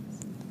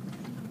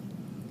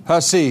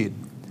 Hasid.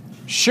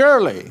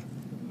 Surely,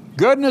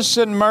 goodness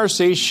and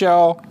mercy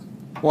shall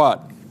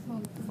what?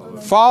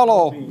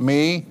 Follow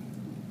me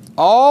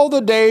all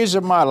the days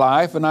of my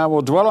life, and I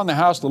will dwell in the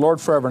house of the Lord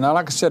forever. Now,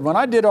 like I said, when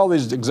I did all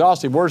these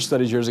exhaustive word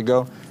studies years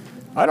ago,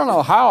 I don't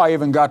know how I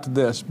even got to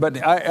this, but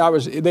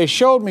they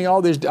showed me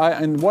all these,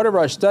 and whatever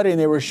I studied,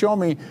 and it was showing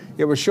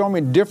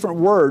me different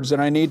words that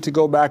I need to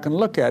go back and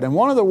look at. And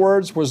one of the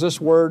words was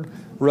this word,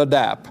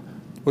 radap,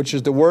 which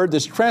is the word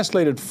that's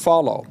translated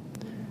follow.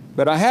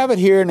 But I have it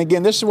here, and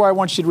again, this is why I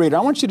want you to read it.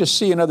 I want you to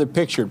see another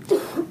picture.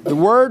 The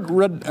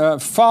word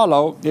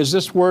follow is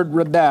this word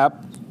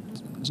radap,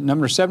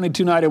 number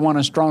 7291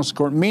 in Strong's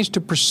Court, means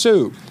to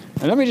pursue.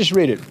 And let me just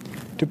read it.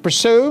 To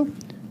pursue,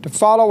 to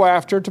follow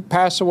after, to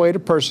pass away, to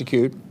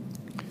persecute.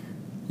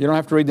 You don't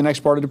have to read the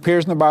next part. It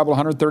appears in the Bible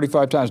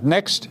 135 times.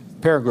 Next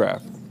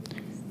paragraph.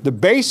 The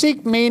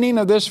basic meaning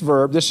of this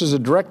verb, this is a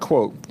direct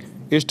quote,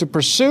 is to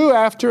pursue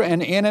after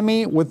an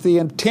enemy with the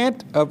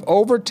intent of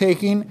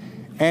overtaking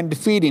and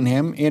defeating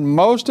him. In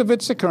most of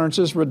its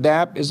occurrences,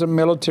 radap is a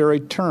military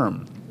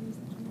term.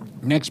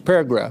 Next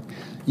paragraph.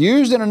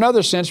 Used in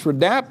another sense,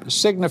 radap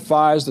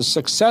signifies the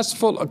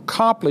successful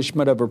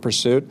accomplishment of a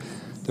pursuit.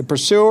 The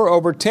pursuer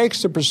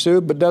overtakes the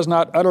pursued but does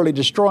not utterly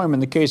destroy him in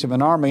the case of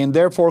an army, and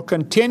therefore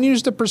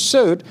continues the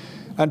pursuit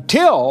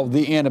until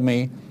the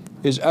enemy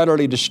is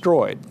utterly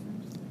destroyed.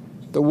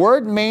 The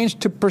word means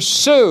to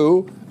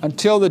pursue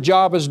until the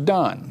job is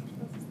done.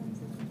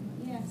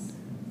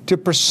 To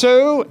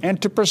pursue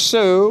and to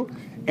pursue,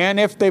 and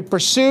if they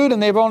pursued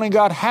and they've only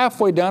got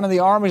halfway done and the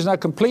army's not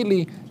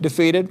completely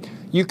defeated,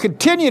 you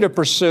continue to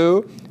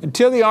pursue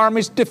until the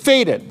army's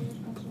defeated.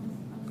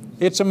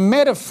 It's a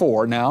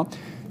metaphor now.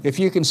 If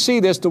you can see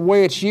this, the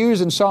way it's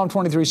used in Psalm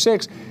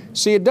 23:6,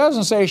 see, it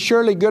doesn't say,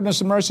 surely goodness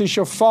and mercy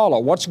shall follow.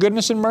 What's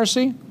goodness and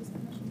mercy?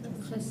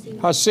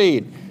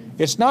 Hasid.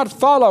 It's not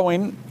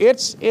following,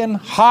 it's in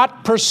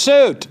hot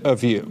pursuit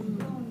of you.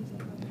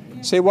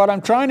 See, what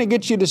I'm trying to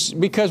get you to,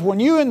 because when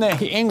you in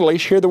the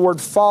English hear the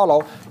word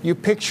follow, you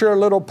picture a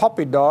little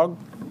puppy dog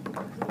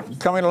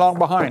coming along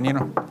behind, you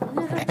know.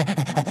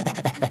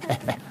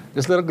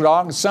 This little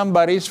dog,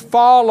 somebody's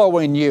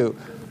following you.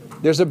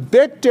 There's a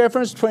big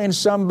difference between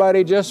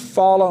somebody just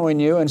following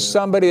you and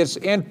somebody that's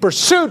in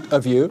pursuit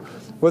of you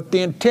with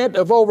the intent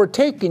of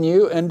overtaking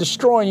you and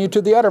destroying you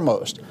to the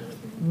uttermost.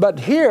 But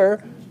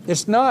here,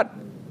 it's not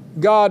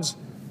God's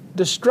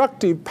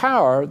destructive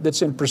power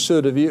that's in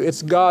pursuit of you,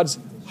 it's God's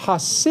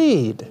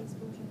hasid.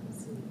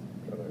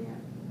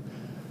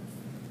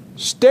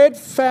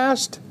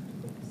 Steadfast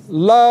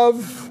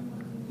love,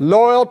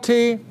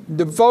 loyalty,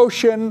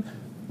 devotion,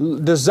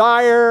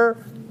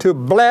 desire to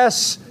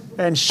bless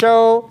and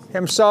show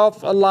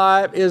himself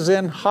alive is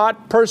in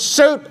hot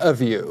pursuit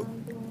of you.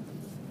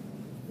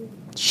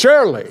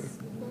 Surely,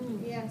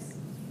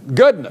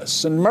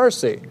 goodness and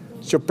mercy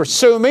shall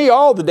pursue me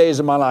all the days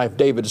of my life,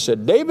 David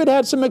said. David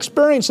had some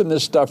experience in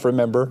this stuff,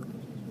 remember?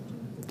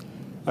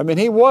 I mean,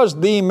 he was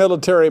the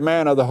military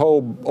man of the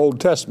whole Old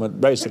Testament,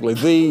 basically.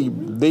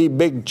 The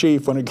big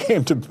chief when it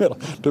came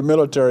to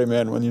military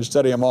men, when you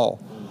study them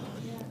all.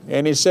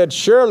 And he said,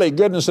 surely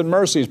goodness and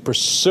mercy is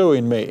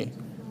pursuing me.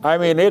 I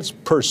mean, it's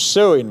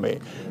pursuing me.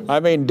 I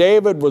mean,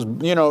 David was,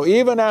 you know,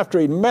 even after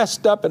he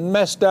messed up,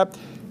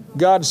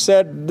 God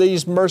said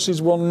these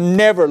mercies will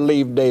never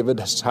leave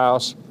David's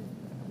house.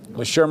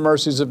 The sure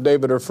mercies of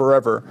David are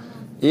forever.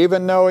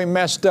 Even though he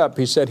messed up,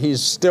 he said,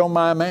 he's still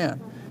my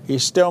man.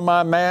 He's still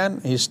my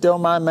man. He's still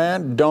my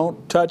man.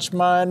 Don't touch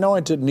my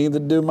anointed, neither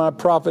do my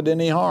prophet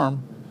any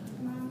harm.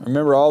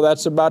 Remember, all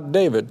that's about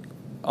David.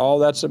 All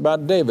that's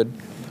about David.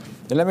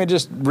 And let me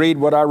just read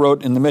what I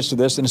wrote in the midst of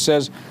this. And it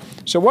says,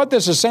 so what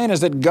this is saying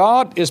is that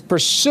God is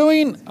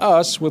pursuing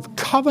us with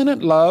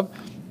covenant love.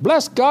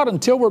 Bless God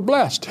until we're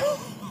blessed.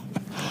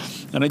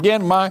 And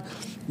again, my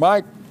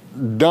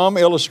dumb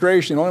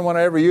illustration, the only one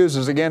I ever use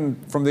is, again,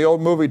 from the old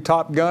movie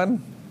Top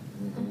Gun.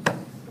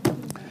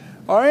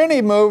 Or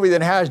any movie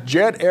that has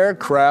jet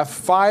aircraft,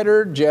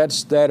 fighter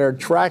jets that are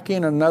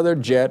tracking another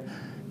jet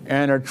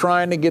and are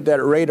trying to get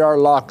that radar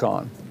lock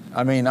on.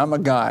 I mean, I'm a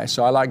guy,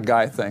 so I like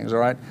guy things, all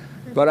right?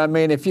 But I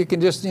mean, if you can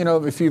just, you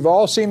know, if you've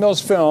all seen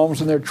those films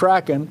and they're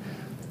tracking,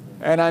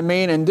 and I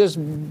mean, and just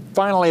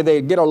finally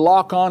they get a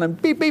lock on and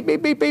beep, beep,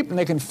 beep, beep, beep, and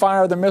they can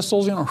fire the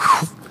missiles, you know.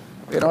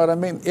 You know what I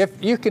mean?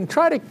 If you can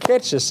try to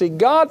catch us, see,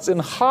 God's in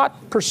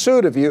hot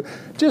pursuit of you,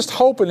 just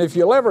hoping if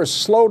you'll ever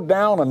slow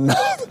down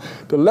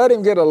enough to let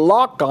Him get a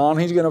lock on,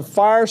 He's going to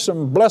fire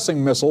some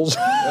blessing missiles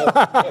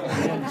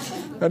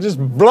and just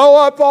blow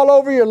up all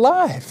over your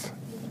life.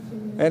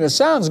 And it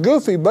sounds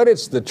goofy, but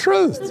it's the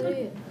truth.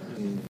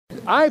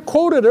 I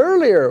quoted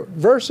earlier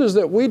verses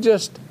that we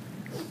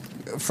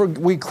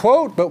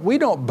quote, but we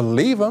don't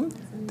believe them.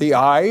 The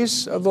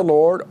eyes of the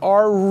Lord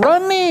are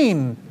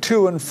running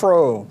to and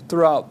fro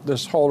throughout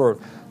this whole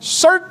earth,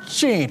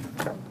 searching.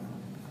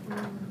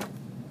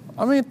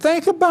 I mean,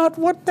 think about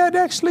what that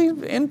actually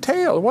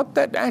entails, what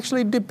that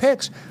actually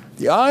depicts.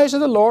 The eyes of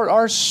the Lord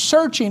are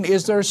searching.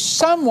 Is there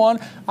someone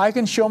I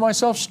can show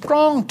myself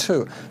strong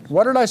to?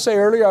 What did I say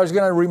earlier? I was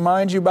going to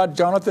remind you about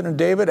Jonathan and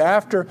David.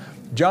 After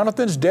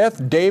Jonathan's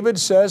death, David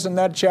says in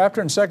that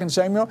chapter in 2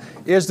 Samuel,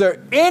 is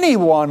there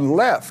anyone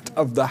left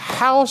of the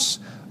house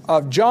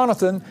of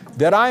Jonathan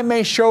that I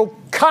may show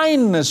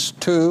kindness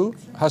to,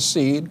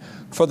 Hasid,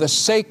 for the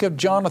sake of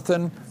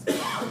Jonathan,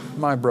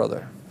 my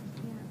brother?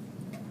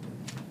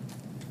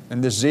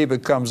 And this Ziba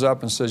comes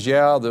up and says,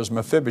 yeah, there's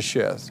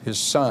Mephibosheth, his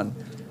son.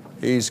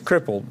 He's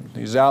crippled.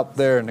 He's out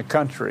there in the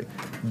country.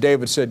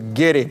 David said,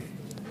 get him.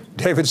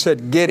 David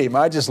said, get him.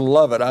 I just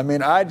love it. I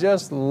mean, I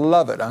just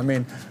love it. I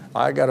mean,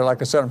 I got to,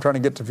 like I said, I'm trying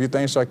to get to a few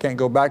things, so I can't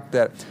go back to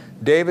that.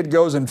 David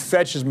goes and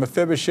fetches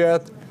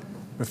Mephibosheth.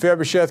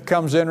 Mephibosheth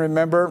comes in,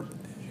 remember,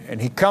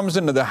 and he comes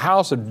into the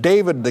house of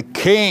David the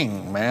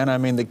king, man. I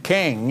mean, the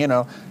king, you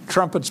know,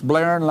 trumpets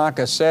blaring, like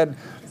I said,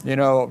 you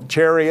know,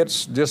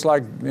 chariots, just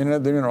like, you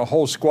know, a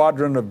whole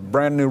squadron of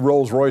brand new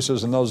Rolls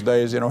Royces in those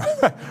days, you know.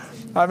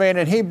 I mean,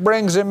 and he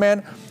brings him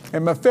in,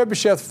 and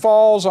Mephibosheth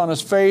falls on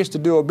his face to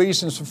do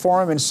obeisance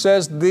before him and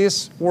says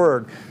this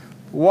word,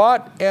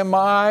 what am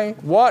I,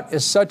 what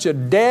is such a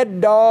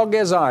dead dog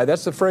as I?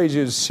 That's the phrase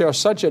used,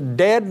 such a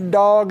dead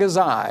dog as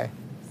I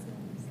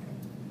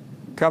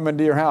come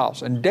into your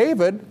house. And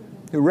David,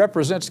 who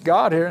represents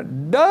God here,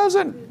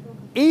 doesn't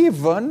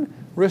even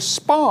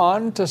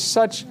respond to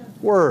such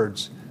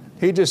words.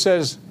 He just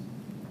says,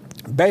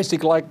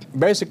 basically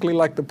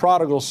like the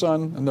prodigal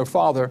son and the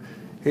father,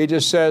 he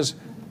just says,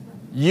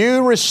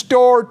 you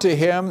restored to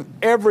him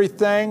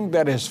everything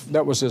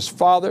that was his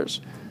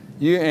father's.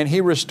 And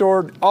he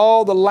restored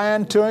all the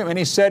land to him. And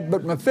he said,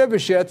 but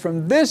Mephibosheth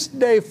from this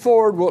day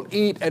forward will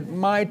eat at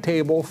my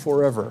table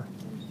forever.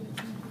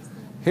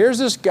 Here's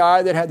this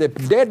guy that had the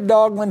dead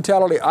dog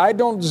mentality. I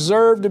don't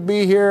deserve to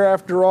be here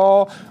after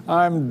all.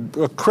 I'm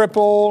a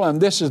cripple.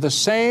 And this is the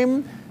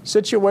same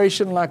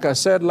situation, like I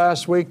said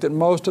last week, that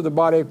most of the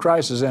body of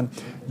Christ is in.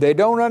 They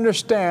don't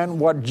understand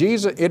what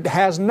Jesus, it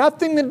has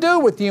nothing to do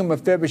with you,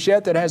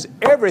 Mephibosheth. It has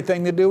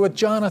everything to do with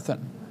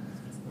Jonathan.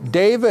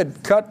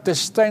 David cut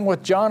this thing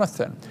with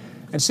Jonathan.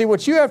 And see,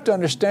 what you have to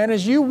understand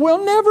is you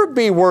will never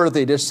be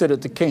worthy to sit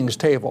at the king's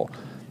table.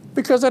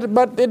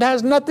 But it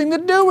has nothing to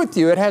do with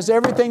you. It has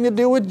everything to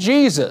do with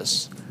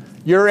Jesus,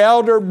 your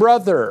elder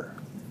brother,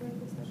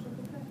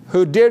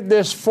 who did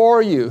this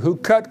for you, who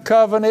cut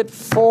covenant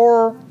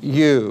for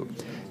you.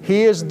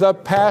 He is the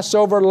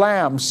Passover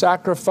lamb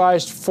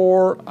sacrificed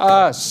for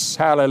us.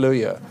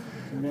 Hallelujah.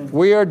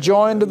 We are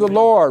joined to the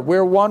Lord.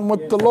 We're one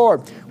with the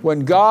Lord.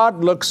 When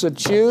God looks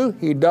at you,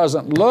 He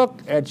doesn't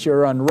look at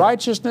your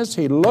unrighteousness.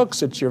 He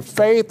looks at your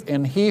faith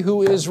in He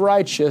who is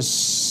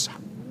righteous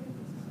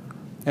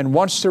and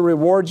wants to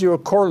reward you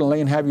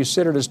accordingly and have you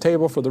sit at His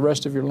table for the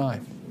rest of your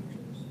life.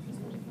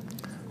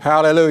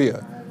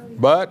 Hallelujah.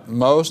 But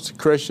most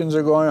Christians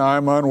are going,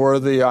 I'm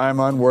unworthy, I'm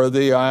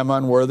unworthy, I'm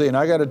unworthy. And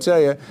I got to tell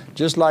you,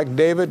 just like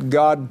David,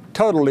 God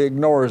totally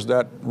ignores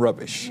that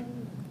rubbish.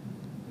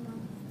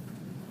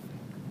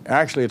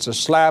 Actually, it's a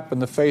slap in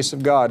the face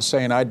of God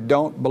saying, I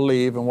don't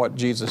believe in what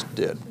Jesus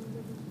did.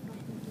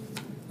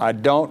 I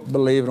don't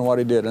believe in what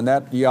He did. And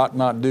that you ought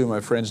not do, my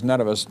friends. None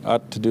of us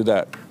ought to do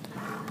that.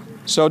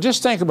 So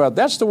just think about it.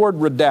 That's the word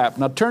redapt.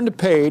 Now turn the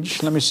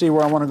page. Let me see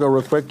where I want to go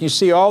real quick. You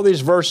see all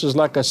these verses,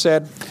 like I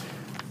said,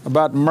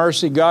 about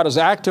mercy. God is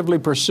actively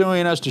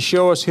pursuing us to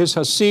show us His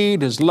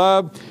hasid, His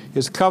love,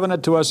 His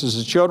covenant to us as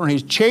His children.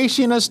 He's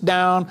chasing us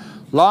down,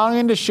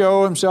 longing to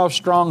show Himself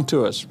strong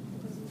to us.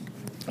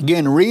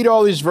 Again, read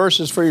all these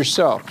verses for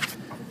yourself.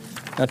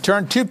 Now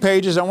turn 2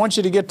 pages. I want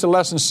you to get to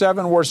lesson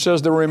 7 where it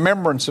says the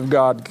remembrance of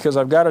God, because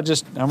I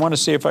want to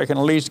see if I can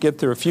at least get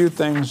through a few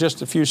things,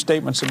 just a few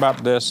statements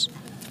about this,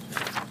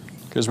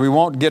 because we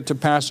won't get to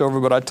Passover,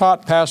 but I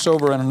taught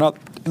Passover in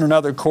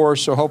another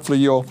course, so hopefully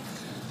you'll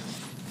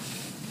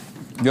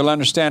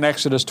understand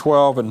Exodus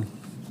 12. And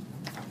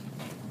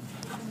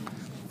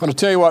but I'll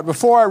tell you what,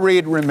 before I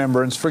read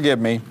remembrance, forgive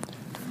me,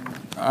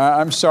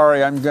 I'm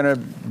sorry, I'm going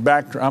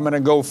to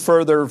go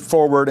further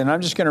forward, and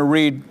I'm just going to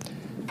read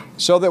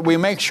so that we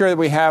make sure that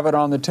we have it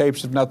on the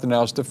tapes, if nothing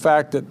else. The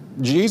fact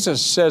that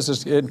Jesus says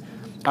this,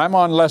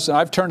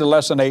 I've turned to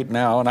lesson 8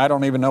 now, and I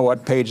don't even know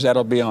what page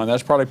that'll be on.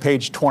 That's probably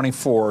page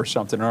 24 or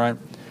something, all right?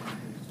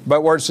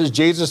 But where it says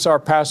Jesus, our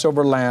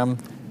Passover lamb,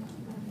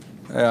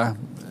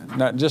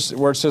 not just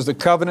where it says the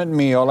covenant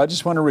meal, I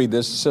just want to read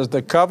this. It says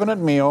the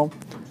covenant meal,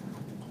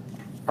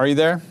 are you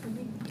there?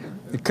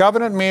 The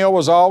covenant meal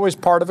was always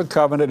part of a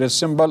covenant. It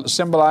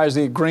symbolized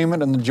the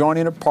agreement and the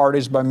joining of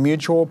parties by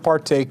mutual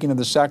partaking of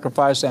the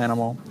sacrificed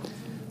animal.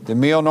 The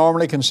meal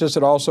normally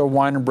consisted also of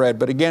wine and bread.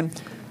 But again,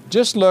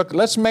 just look,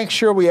 let's make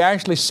sure we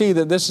actually see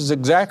that this is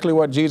exactly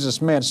what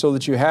Jesus meant so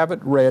that you have it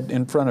read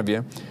in front of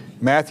you.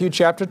 Matthew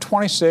chapter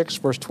 26,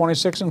 verse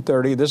 26 and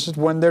 30, this is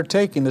when they're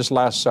taking this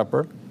Last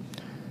Supper.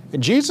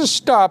 And Jesus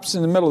stops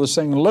in the middle of this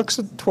thing and looks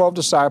at the 12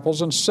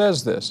 disciples and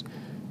says this,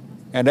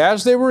 "And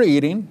as they were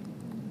eating,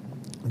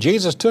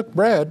 Jesus took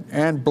bread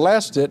and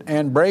blessed it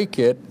and brake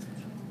it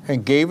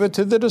and gave it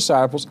to the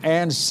disciples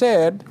and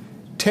said,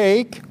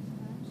 'Take,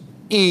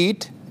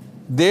 eat,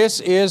 this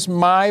is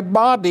my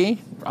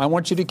body.'" I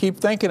want you to keep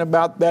thinking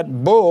about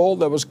that bull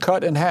that was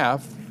cut in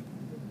half,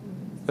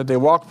 that they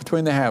walked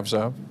between the halves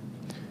of.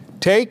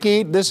 "Take,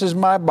 eat, this is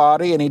my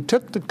body." And he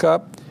took the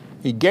cup,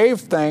 he gave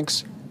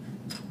thanks,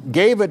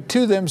 gave it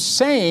to them,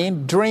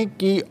 saying,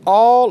 "Drink ye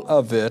all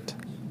of it,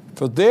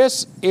 for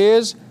this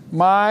is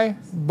my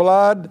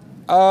blood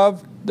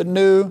of the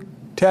New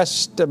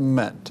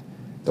Testament."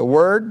 The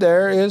word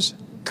there is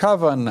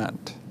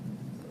covenant.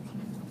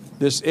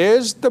 This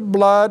is the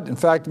blood. In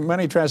fact,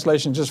 many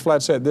translations just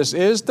flat say, "This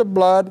is the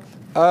blood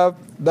of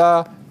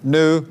the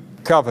new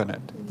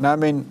covenant." Now, I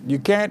mean, you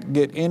can't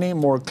get any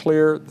more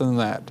clear than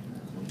that.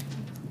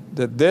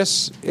 That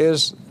this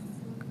is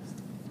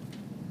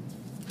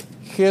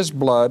His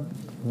blood.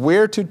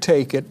 We're to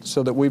take it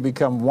so that we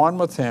become one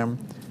with Him.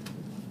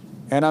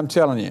 And I'm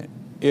telling you,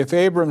 if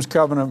Abram's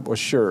covenant was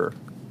sure,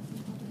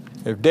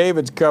 if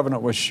David's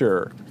covenant was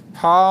sure,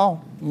 how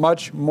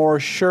much more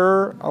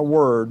sure a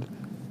word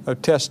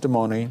of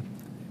testimony,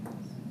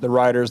 the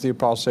writers, the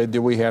apostles say,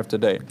 do we have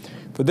today?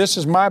 "For this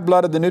is my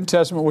blood of the New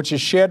Testament, which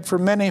is shed for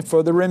many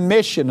for the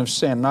remission of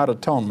sin," not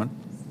atonement.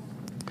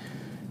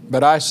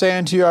 "But I say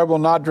unto you, I will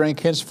not drink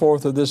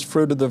henceforth of this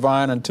fruit of the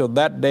vine until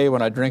that day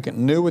when I drink it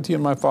new with you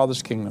in my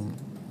Father's kingdom."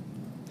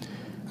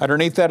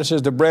 Underneath that it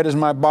says, "The bread is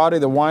my body,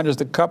 the wine is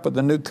the cup of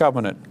the new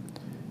covenant."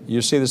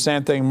 You see the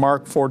same thing,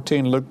 Mark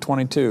 14, Luke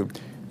 22.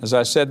 As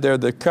I said there,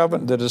 the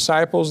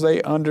disciples,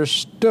 they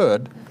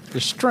understood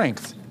the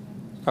strength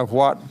of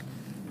what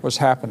was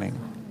happening.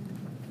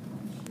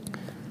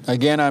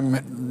 Again,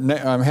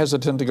 I'm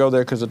hesitant to go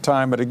there because of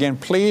time, but again,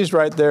 please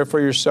right there for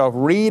yourself,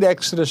 read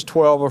Exodus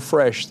 12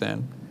 afresh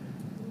then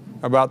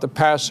about the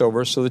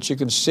Passover so that you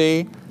can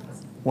see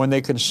when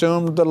they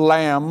consumed the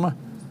lamb,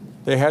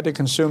 they had to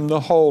consume the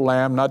whole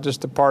lamb, not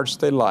just the parts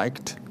they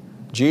liked.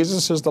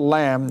 Jesus is the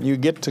lamb. You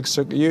need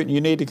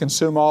to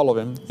consume all of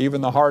Him,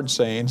 even the hard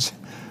sayings,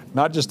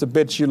 not just the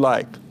bits you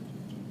like.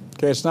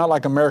 Okay, it's not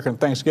like American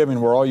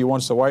Thanksgiving where all you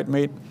want is the white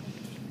meat.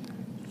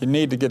 You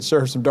need to get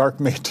served some dark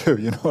meat too,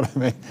 you know what I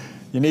mean?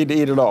 You need to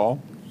eat it all.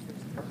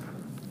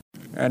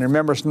 And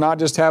remember, it's not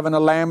just having a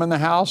lamb in the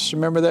house.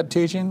 Remember that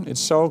teaching? It's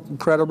so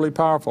incredibly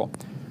powerful.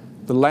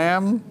 The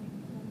lamb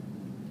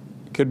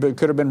could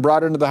have been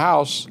brought into the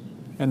house,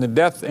 and the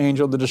death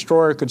angel, the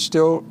destroyer, could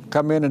still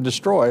come in and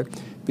destroy,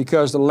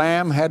 because the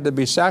lamb had to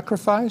be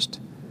sacrificed,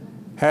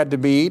 had to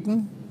be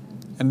eaten,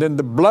 and then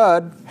the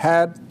blood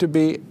had to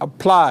be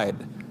applied.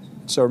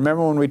 So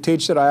remember when we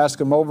teach it, I ask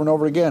them over and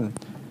over again,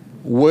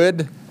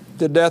 would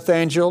the death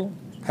angel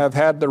have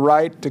had the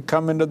right to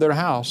come into their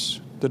house,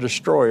 the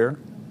destroyer,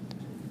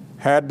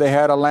 had they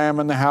had a lamb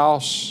in the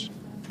house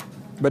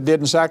but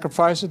didn't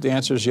sacrifice it? The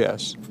answer is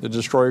yes. The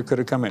destroyer could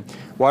have come in.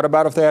 What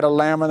about if they had a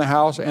lamb in the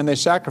house and they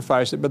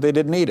sacrificed it but they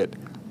didn't eat it?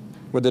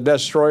 Would the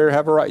destroyer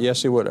have a right?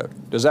 Yes, he would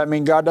have. Does that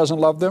mean God doesn't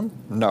love them?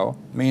 No.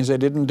 It means they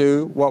didn't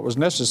do what was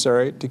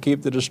necessary to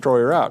keep the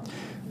destroyer out.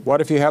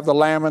 What if you have the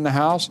lamb in the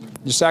house,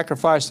 you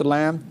sacrifice the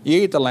lamb,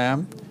 you eat the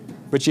lamb,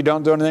 but you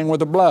don't do anything with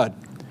the blood?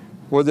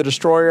 Would the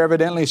destroyer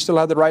evidently still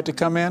have the right to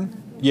come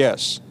in?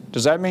 Yes.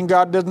 Does that mean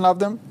God didn't love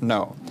them?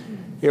 No.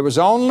 It was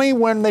only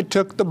when they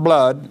took the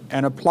blood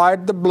and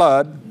applied the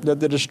blood that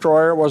the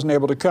destroyer wasn't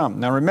able to come.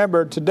 Now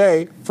remember,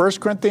 today, 1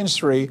 Corinthians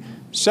 3,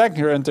 2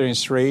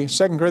 Corinthians 3,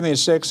 2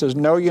 Corinthians 6 says,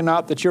 "Know ye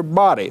not that your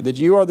body, that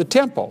you are the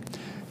temple."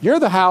 You're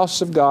the house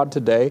of God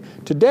today.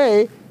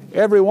 Today,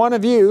 every one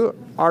of you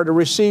are to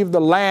receive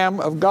the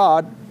Lamb of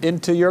God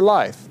into your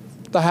life,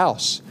 the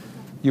house.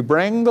 You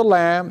bring the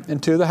Lamb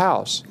into the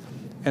house.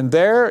 And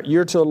there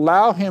you're to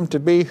allow Him to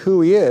be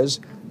who He is,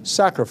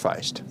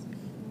 sacrificed.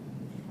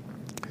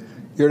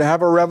 You're to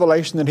have a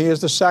revelation that He is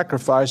the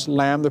sacrificed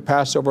Lamb, the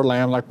Passover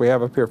Lamb, like we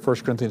have up here,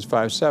 1 Corinthians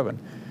 5:7.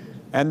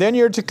 And then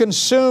you're to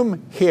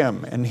consume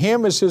Him, and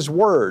Him is His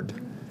Word.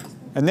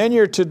 And then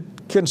you're to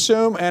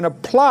consume and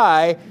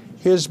apply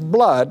His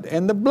blood,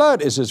 and the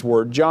blood is His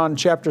Word. John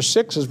chapter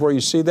 6 is where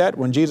you see that,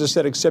 when Jesus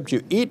said, "Except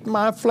you eat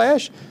my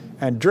flesh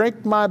and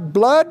drink my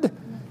blood,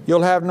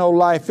 you'll have no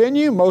life in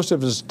you." Most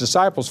of His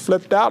disciples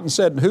flipped out and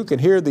said, "Who can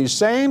hear these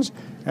sayings?"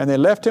 And they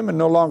left Him and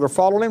no longer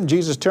followed Him.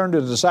 Jesus turned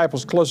to the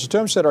disciples closest to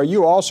Him and said, "Are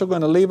you also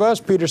going to leave us?"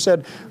 Peter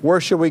said, "Where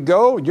shall we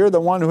go? You're the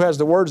one who has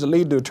the words that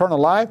lead to eternal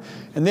life."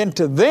 And then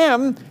to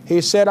them,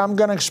 He said, "I'm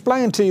going to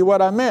explain to you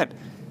what I meant.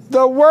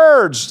 The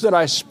words that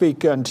I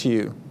speak unto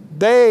you,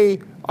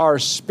 they are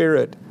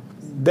spirit.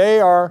 They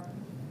are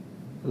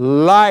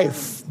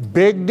life."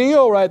 Big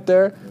deal right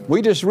there.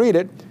 We just read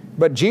it.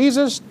 But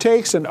Jesus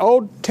takes an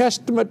Old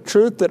Testament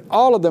truth that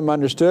all of them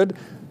understood,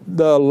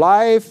 the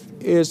life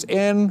is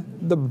in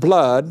the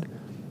blood,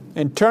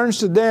 and turns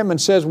to them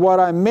and says, what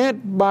I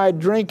meant by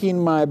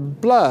drinking my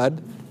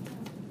blood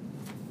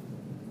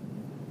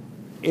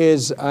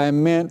is I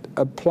meant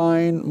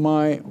applying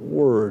my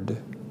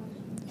word.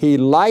 He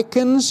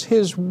likens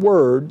his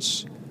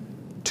words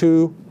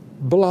to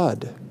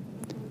blood.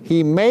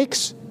 He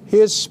makes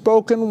his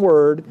spoken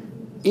word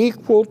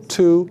equal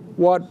to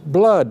what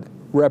blood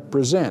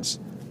represents,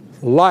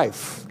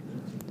 life.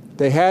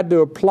 They had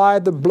to apply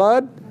the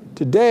blood.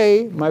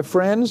 Today, my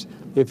friends,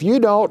 if you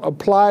don't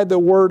apply the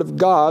Word of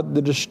God,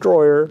 the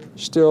destroyer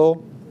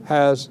still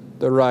has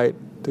the right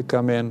to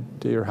come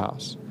into your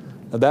house.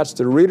 Now, that's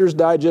the Reader's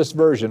Digest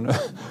version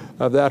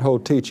of that whole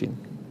teaching.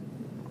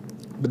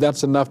 But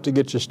that's enough to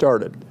get you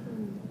started.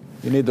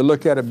 You need to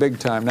look at it big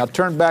time. Now,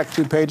 turn back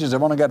 2 pages.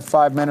 I've only got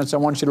 5 minutes. I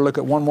want you to look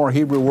at one more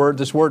Hebrew word,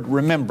 this word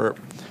remember.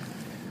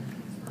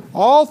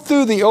 All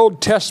through the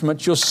Old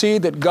Testament, you'll see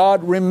that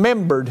God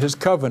remembered His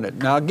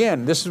covenant. Now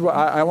again, this is what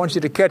I want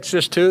you to catch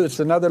this too. It's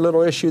another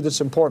little issue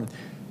that's important.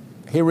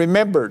 He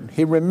remembered.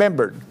 He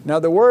remembered. Now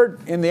the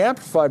word in the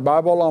Amplified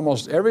Bible,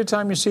 almost every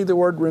time you see the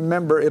word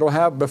remember, it'll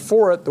have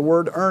before it the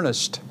word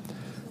earnest.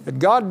 But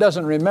God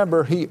doesn't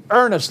remember, He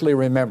earnestly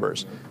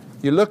remembers.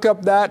 You look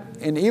up that,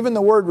 and even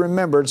the word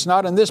remember, it's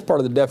not in this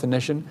part of the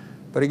definition,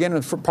 but again,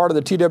 part of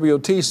the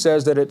TWT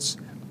says that it's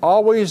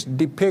always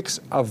depicts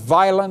a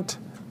violent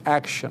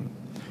action.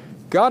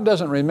 God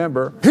doesn't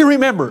remember, He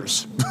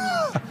remembers.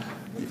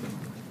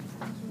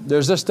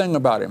 There's this thing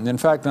about Him. In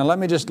fact, now let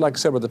me just, like I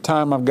said, with the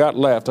time I've got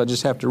left, I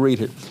just have to read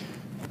it.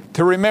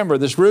 To remember,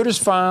 this root is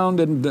found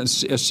in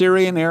the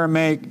Assyrian,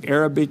 Aramaic,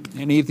 Arabic,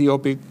 and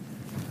Ethiopic.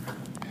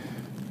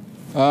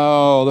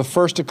 Oh, the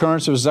first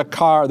occurrence of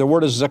Zakar, the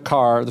word is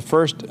Zakar. The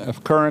first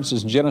occurrence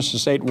is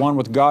Genesis 8:1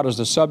 with God as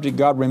the subject.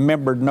 God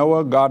remembered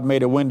Noah. God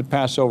made a wind to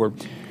pass over.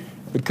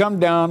 But come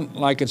down,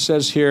 like it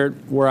says here,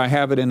 where I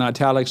have it in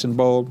italics and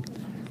bold.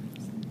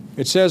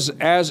 It says,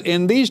 as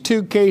in these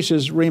two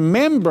cases,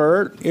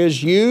 remember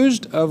is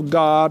used of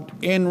God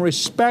in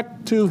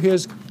respect to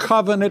His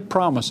covenant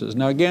promises.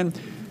 Now again,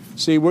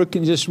 see, we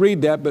can just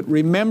read that, but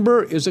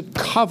remember is a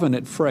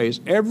covenant phrase.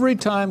 Every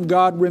time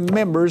God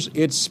remembers,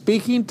 it's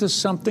speaking to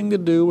something to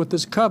do with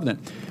His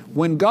covenant.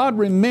 When God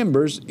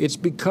remembers, it's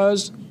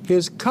because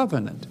His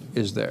covenant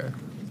is there.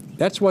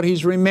 That's what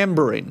He's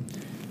remembering.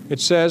 It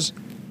says,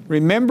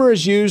 remember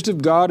is used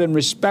of God in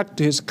respect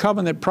to His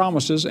covenant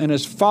promises and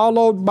is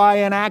followed by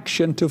an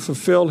action to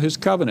fulfill His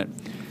covenant.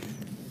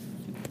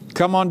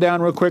 Come on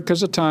down real quick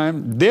because of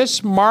time.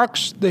 This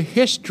marks the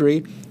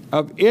history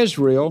of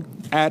Israel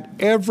at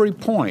every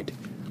point.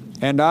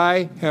 And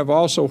I have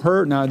also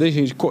heard, now this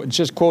is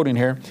just quoting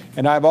here,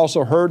 and I have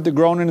also heard the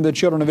groaning of the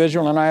children of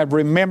Israel, and I have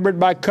remembered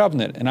my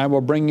covenant, and I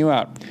will bring you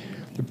out.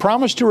 The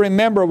promise to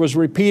remember was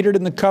repeated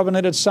in the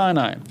covenant at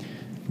Sinai.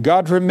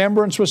 God's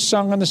remembrance was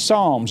sung in the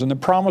Psalms, and the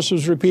promise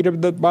was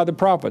repeated by the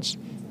prophets.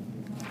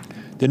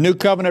 The new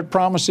covenant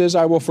promise is,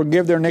 I will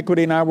forgive their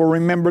iniquity and I will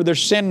remember their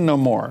sin no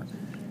more.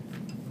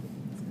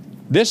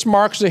 This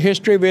marks the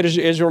history of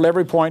Israel at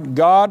every point.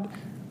 God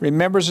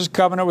remembers His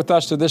covenant with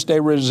us to this day.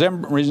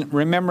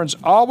 Remembrance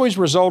always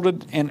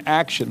resulted in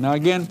action. Now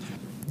again,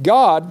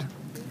 God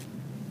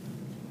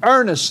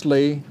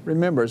earnestly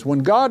remembers. When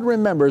God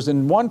remembers,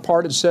 in one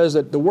part it says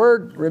that the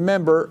word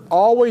remember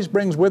always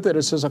brings with it,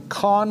 it says a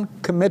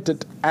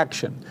concomitant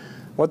action.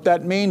 What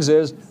that means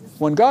is,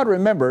 when God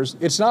remembers,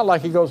 it's not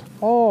like He goes,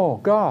 oh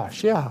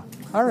gosh, yeah,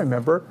 I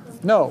remember.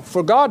 No,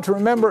 for God to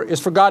remember is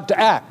for God to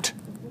act.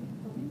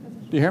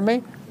 Do you hear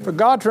me? For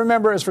God to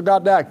remember is for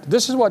God to act.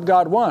 This is what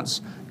God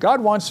wants.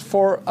 God wants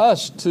for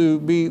us to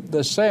be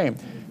the same.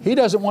 He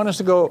doesn't want us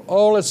to go,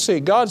 oh, let's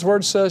see, God's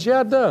Word says,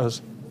 yeah, it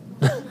does.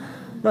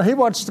 No, He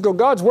wants us to go,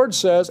 God's Word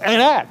says, and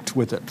act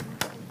with it.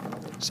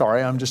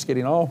 Sorry, I'm just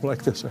getting all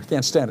like this. I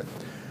can't stand it.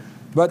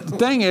 But the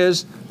thing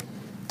is,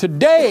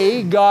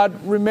 today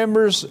God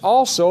remembers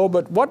also,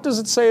 but what does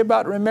it say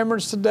about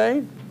remembrance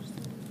today?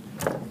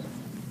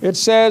 It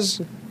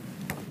says,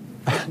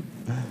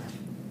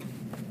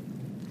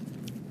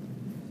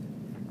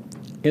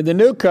 in the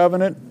new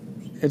covenant,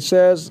 it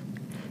says,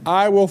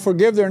 I will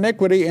forgive their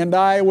iniquity and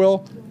I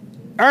will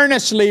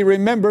earnestly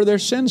remember their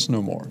sins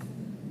no more.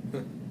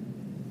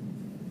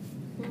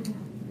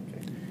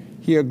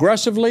 He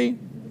aggressively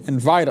and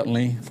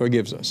violently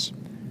forgives us.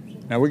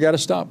 Now we got to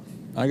stop.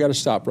 I got to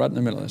stop right in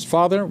the middle of this.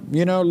 Father,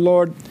 you know,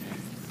 Lord,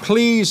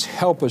 please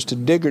help us to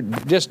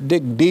just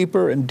dig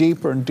deeper and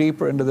deeper and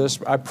deeper into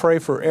this. I pray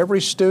for every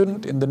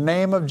student in the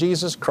name of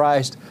Jesus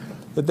Christ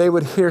that they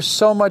would hear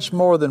so much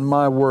more than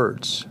my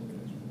words.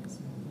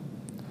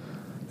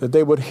 That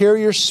they would hear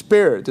your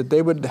Spirit, that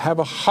they would have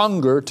a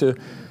hunger to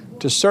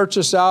search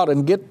us out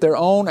and get their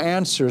own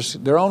answers,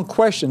 their own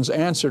questions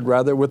answered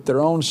rather with their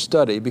own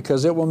study,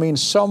 because it will mean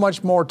so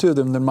much more to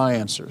them than my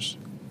answers.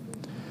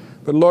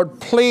 But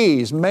Lord,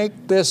 please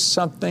make this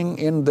something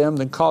in them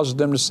that causes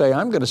them to say,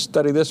 I'm going to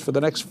study this for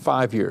the next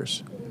 5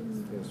 years.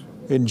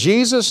 In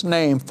Jesus'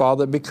 name,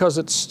 Father, because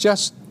it's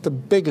just the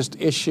biggest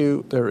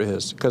issue there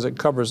is, because it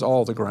covers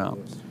all the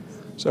ground.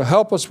 So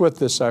help us with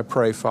this, I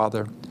pray,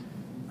 Father.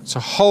 It's a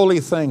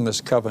holy thing,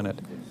 this covenant.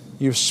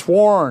 You've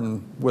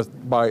sworn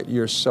by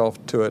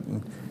yourself to it,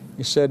 and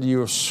you said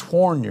you have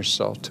sworn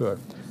yourself to it.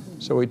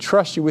 So we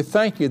trust you. We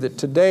thank you that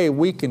today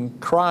we can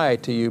cry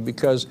to you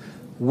because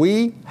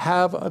we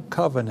have a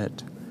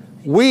covenant.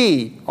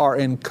 We are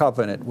in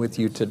covenant with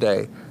you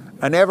today,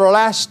 an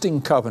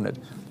everlasting covenant.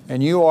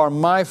 And you are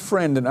my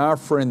friend and our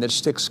friend that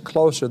sticks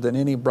closer than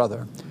any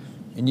brother.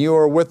 And you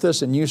are with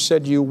us, and you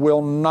said you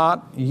will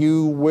not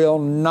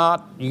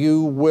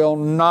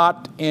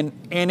in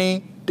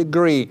any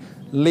degree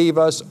leave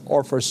us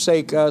or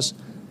forsake us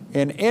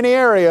in any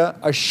area,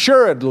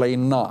 assuredly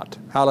not.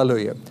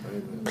 Hallelujah.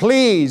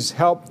 Please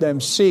help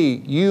them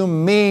see you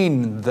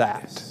mean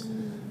that.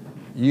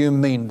 You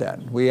mean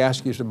that. We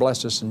ask you to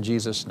bless us in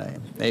Jesus'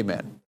 name.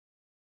 Amen.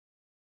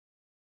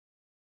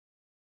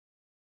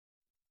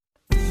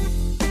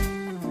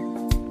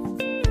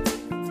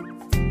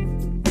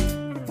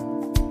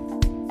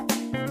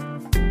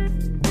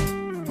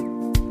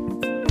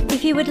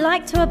 If you would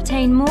like to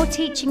obtain more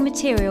teaching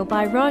material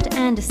by Rod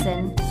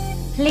Anderson,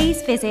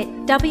 please visit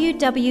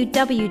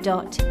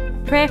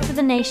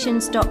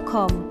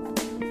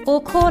www.prayerforthenations.com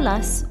or call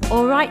us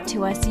or write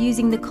to us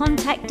using the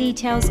contact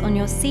details on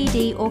your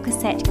CD or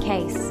cassette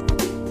case.